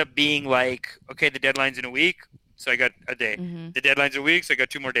always ends up being okay, the deadline's in a week, so I got a day. Mm-hmm. The deadline's a week, so I got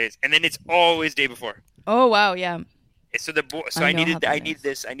 2 more days. And then it's always day before. Oh, wow, yeah. So I need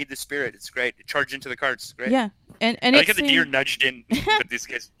the spirit. It's great. It charged into the cards. It's great. Yeah. And I like how the deer nudged in, but this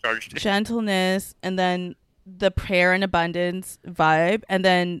guy's charged. Gentleness, and then the prayer and abundance vibe. And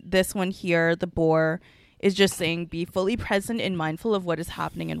then this one here, the boar, is just saying be fully present and mindful of what is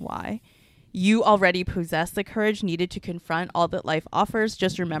happening and why. You already possess the courage needed to confront all that life offers.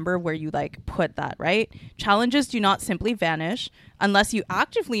 Just remember where you put that, right? Challenges do not simply vanish. Unless you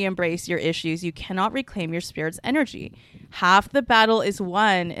actively embrace your issues, you cannot reclaim your spirit's energy. Half the battle is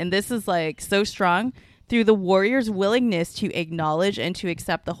won, and this is so strong, through the warrior's willingness to acknowledge and to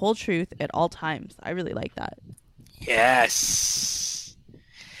accept the whole truth at all times. I really like that. Yes.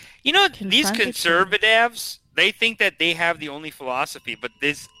 These conservatives, they think that they have the only philosophy, but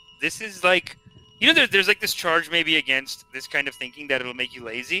this is there's this charge maybe against this kind of thinking that it'll make you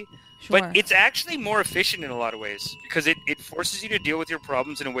lazy. Sure. But it's actually more efficient in a lot of ways because it forces you to deal with your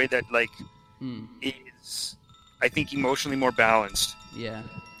problems in a way that is, I think, emotionally more balanced. Yeah.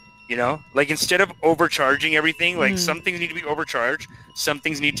 Instead of overcharging everything, some things need to be overcharged. Some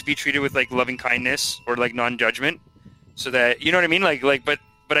things need to be treated with loving kindness or non-judgment so that, you know what I mean?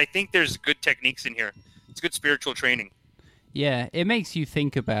 But I think there's good techniques in here. It's good spiritual training. Yeah, it makes you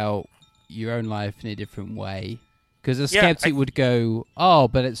think about your own life in a different way. Because a Yeah, skeptic would go, oh,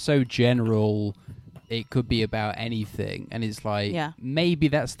 but it's so general, it could be about anything. And it's like, Yeah. maybe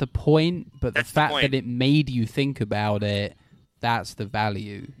that's the point, but That's the the fact point. that it made you think about it, that's the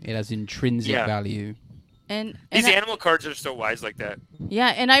value. It has intrinsic Yeah. value. And These I- animal cards are so wise like that.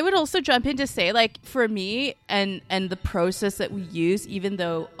 Yeah, and I would also jump in to say, like, for me and the process that we use, even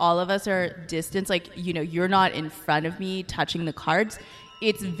though all of us are distant, like, you know, you're not in front of me touching the cards,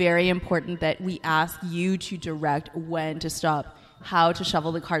 it's very important that we ask you to direct when to stop, how to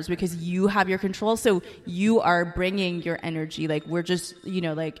shuffle the cards, because you have your control. So you are bringing your energy. Like, we're just, you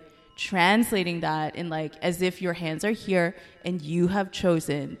know, like, translating that in, like, as if your hands are here and you have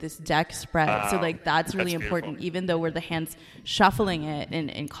chosen this deck spread. So, like, that's really That's important. beautiful. Even though we're the hands shuffling it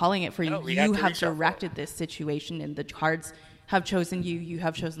and calling it for No, you, we you have to have reshuffle. directed this situation, and the cards have chosen you. You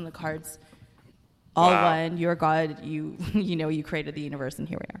have chosen the cards. All Wow. one, you're God. You you know, you created the universe, and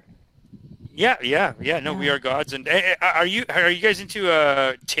here we are. Yeah. No, we are gods. And are you guys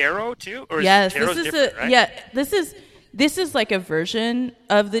into tarot too? Or Yes, tarot's this is different, a right? this is like a version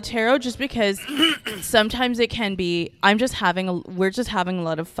of the tarot, just because sometimes it can be. We're just having a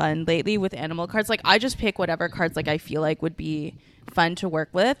lot of fun lately with animal cards. Like, I just pick whatever cards like I feel like would be fun to work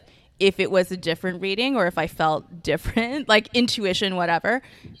with. If it was a different reading, or if I felt different, like intuition, whatever,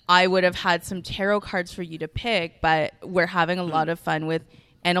 I would have had some tarot cards for you to pick. But we're having a lot of fun with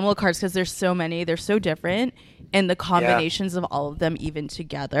animal cards because there's so many, they're so different, and the combinations of all of them even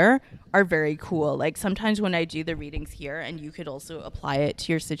together are very cool. Like, sometimes when I do the readings here, and you could also apply it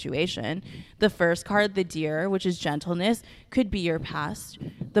to your situation, the first card, the deer, which is gentleness, could be your past.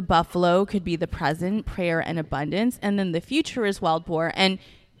 The buffalo could be the present, prayer and abundance, and then the future is wild boar. And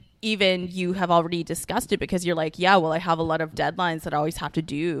even you have already discussed it, because you're like, yeah, well, I have a lot of deadlines that I always have to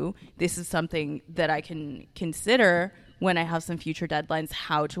do. This is something that I can consider when I have some future deadlines,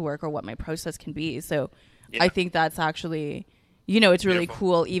 how to work or what my process can be. So Yeah. I think that's actually, you know, it's really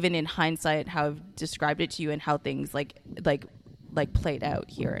Beautiful. cool, even in hindsight, how I've described it to you and how things like played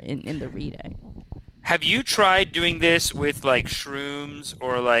out here in the reading. Have you tried doing this with like shrooms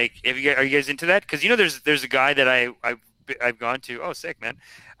or like? Are you guys into that? Because you know, there's a guy that I've gone to. Oh, sick, man.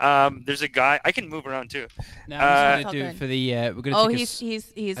 There's a guy. I can move around too. Now, I'm just Uh, going to do for the... we're going to Oh, take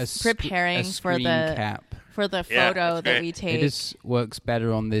he's preparing for screen the cap. photo Yeah, that that's great. we It take. just works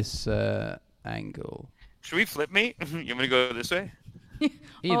better on this angle. Should we flip me? You want me to go this way?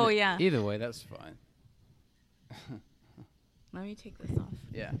 Either, Oh, yeah. Either way, that's fine. Let me take this off.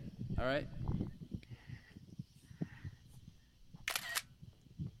 Yeah. All right.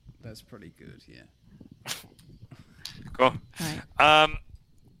 That's pretty good, yeah. Cool. All right.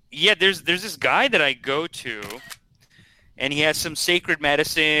 Yeah, there's this guy that I go to, and he has some sacred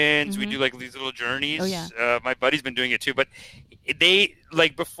medicines. We do like these little journeys. Oh, yeah. My buddy's been doing it too. But they,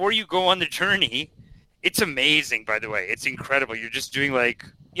 like, before you go on the journey, it's amazing, by the way. It's incredible. You're just doing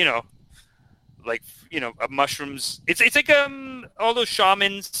mushrooms. It's like all those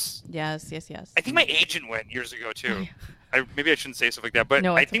shamans. Yes. I think my agent went years ago too. Maybe I shouldn't say stuff like that, but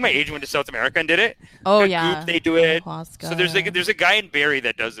No, I it's think my okay. agent went to South America and did it. Oh, At yeah. Goop, they do it. Ayahuasca. So there's a guy in Barrie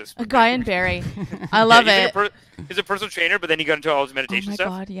that does this. A guy in Barrie. I love Yeah, it. he's a personal trainer, but then he got into all his Oh meditation my stuff.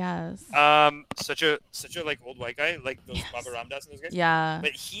 God, yes. Such a like old white guy, like those Baba Ramdas and those guys. Yeah.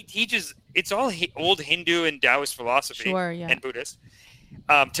 But he teaches, it's all old Hindu and Taoist philosophy Sure, yeah. and Buddhist,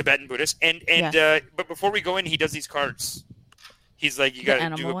 Tibetan Buddhist. And Yes. but before we go in, he does these cards. He's like, you The got to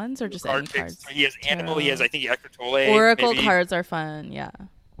animal do ones or just card any picks. cards? He has animal. He has, Tarot. I think, Eckhart Tolle. Oracle maybe. cards are fun. Yeah.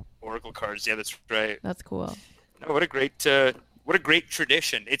 Oracle cards. Yeah, that's right. That's cool. No, what a great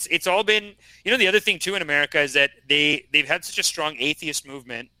tradition. It's all been, the other thing too in America is that they've had such a strong atheist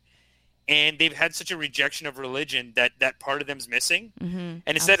movement, and they've had such a rejection of religion that part of them's missing. Mm-hmm.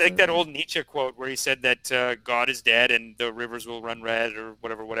 And it's that like that old Nietzsche quote where he said that God is dead and the rivers will run red or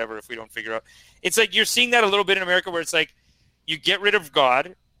whatever if we don't figure out. It's like you're seeing that a little bit in America where it's like you get rid of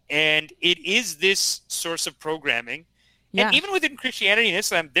God and it is this source of programming. Yeah. And even within Christianity and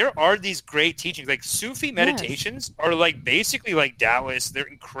Islam, there are these great teachings. Like Sufi meditations are like basically like Taoists. They're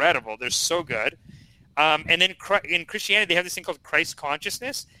incredible. They're so good. And then in Christianity, they have this thing called Christ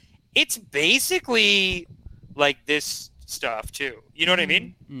consciousness. It's basically like this stuff too. You know what I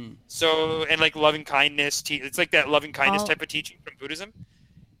mean? Mm. So, and like loving kindness. It's like that loving kindness All- type of teaching from Buddhism.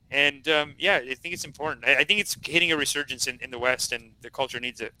 And yeah, I think it's important. I think it's hitting a resurgence in the West, and the culture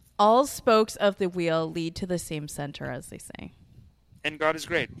needs it. All spokes of the wheel lead to the same center, as they say. And God is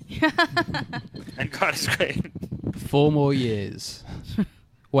great. And God is great. 4 more years.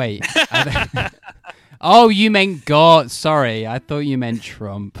 Wait. Oh, you meant God. Sorry, I thought you meant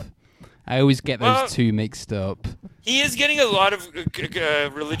Trump. I always get those Well- two mixed up. He is getting a lot of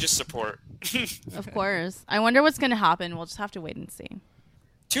religious support. Of course. I wonder what's going to happen. We'll just have to wait and see.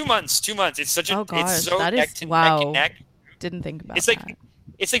 2 months. It's such a. Oh, gosh, it's so that neck is- to wow. neck and neck. Didn't think about It's that. like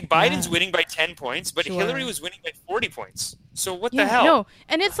it's like Biden's Yeah. winning by 10 points, but Sure. Hillary was winning by 40 points. So what Yeah, the hell? no.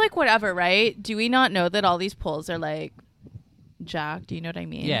 And it's like whatever, right? Do we not know that all these polls are like jacked? Do you know what I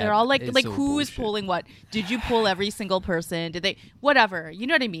mean? Yeah, They're all like it's all who is bullshit. polling what? Did you poll every single person? Did they whatever? You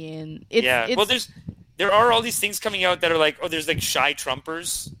know what I mean? It's, Yeah. It's, Well, there are all these things coming out that are like, oh, there's like shy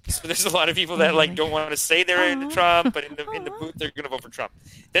Trumpers. So there's a lot of people that like don't want to say they're into Trump, but in the booth they're going to vote for Trump.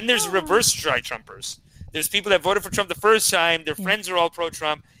 Then there's reverse shy Trumpers. There's people that voted for Trump the first time. Their friends are all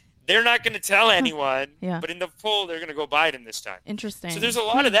pro-Trump. They're not going to tell anyone. Yeah. But in the poll, they're going to go Biden this time. interesting. So there's a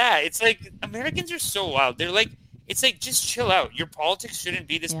lot of that. It's like Americans are so wild. They're like, it's like just chill out. Your politics shouldn't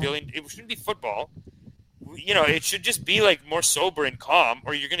be this Yeah. billion. It shouldn't be football. You know, it should just be like more sober and calm,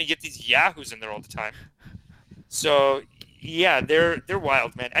 or you're gonna get these yahoos in there all the time. So yeah, they're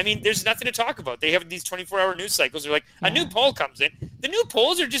wild, man. I mean, there's nothing to talk about. They have these 24-hour news cycles. They're like a new poll comes in. The new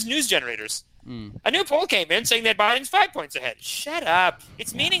polls are just news generators. A new poll came in saying that Biden's 5 points ahead. Shut up.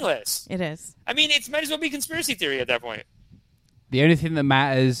 It's meaningless. It is. I mean, it might as well be conspiracy theory at that point. The only thing that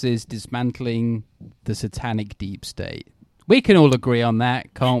matters is dismantling the satanic deep state. We can all agree on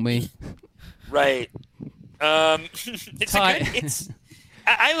that, can't we? Right. It's Ty- a good. It's.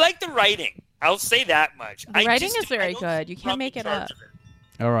 I like the writing. I'll say that much. The writing is very good. You can't make it up.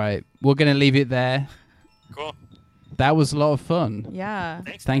 All right, we're going to leave it there. Cool. That was a lot of fun. Yeah.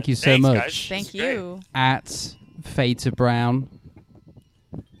 Thanks. Thank man. you so Thanks, much. guys. This Thank is great. you. At Fata Brown.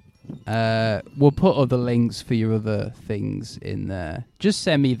 We'll put other links for your other things in there. Just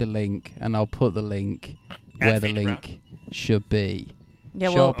send me the link, and I'll put the link where the Fata link should be. Yeah,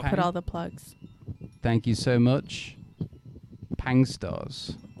 Sure, we'll Pang. put all the plugs. Thank you so much. Pang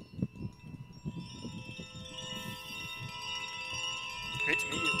Stars. Great to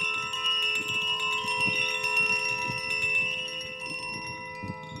meet you.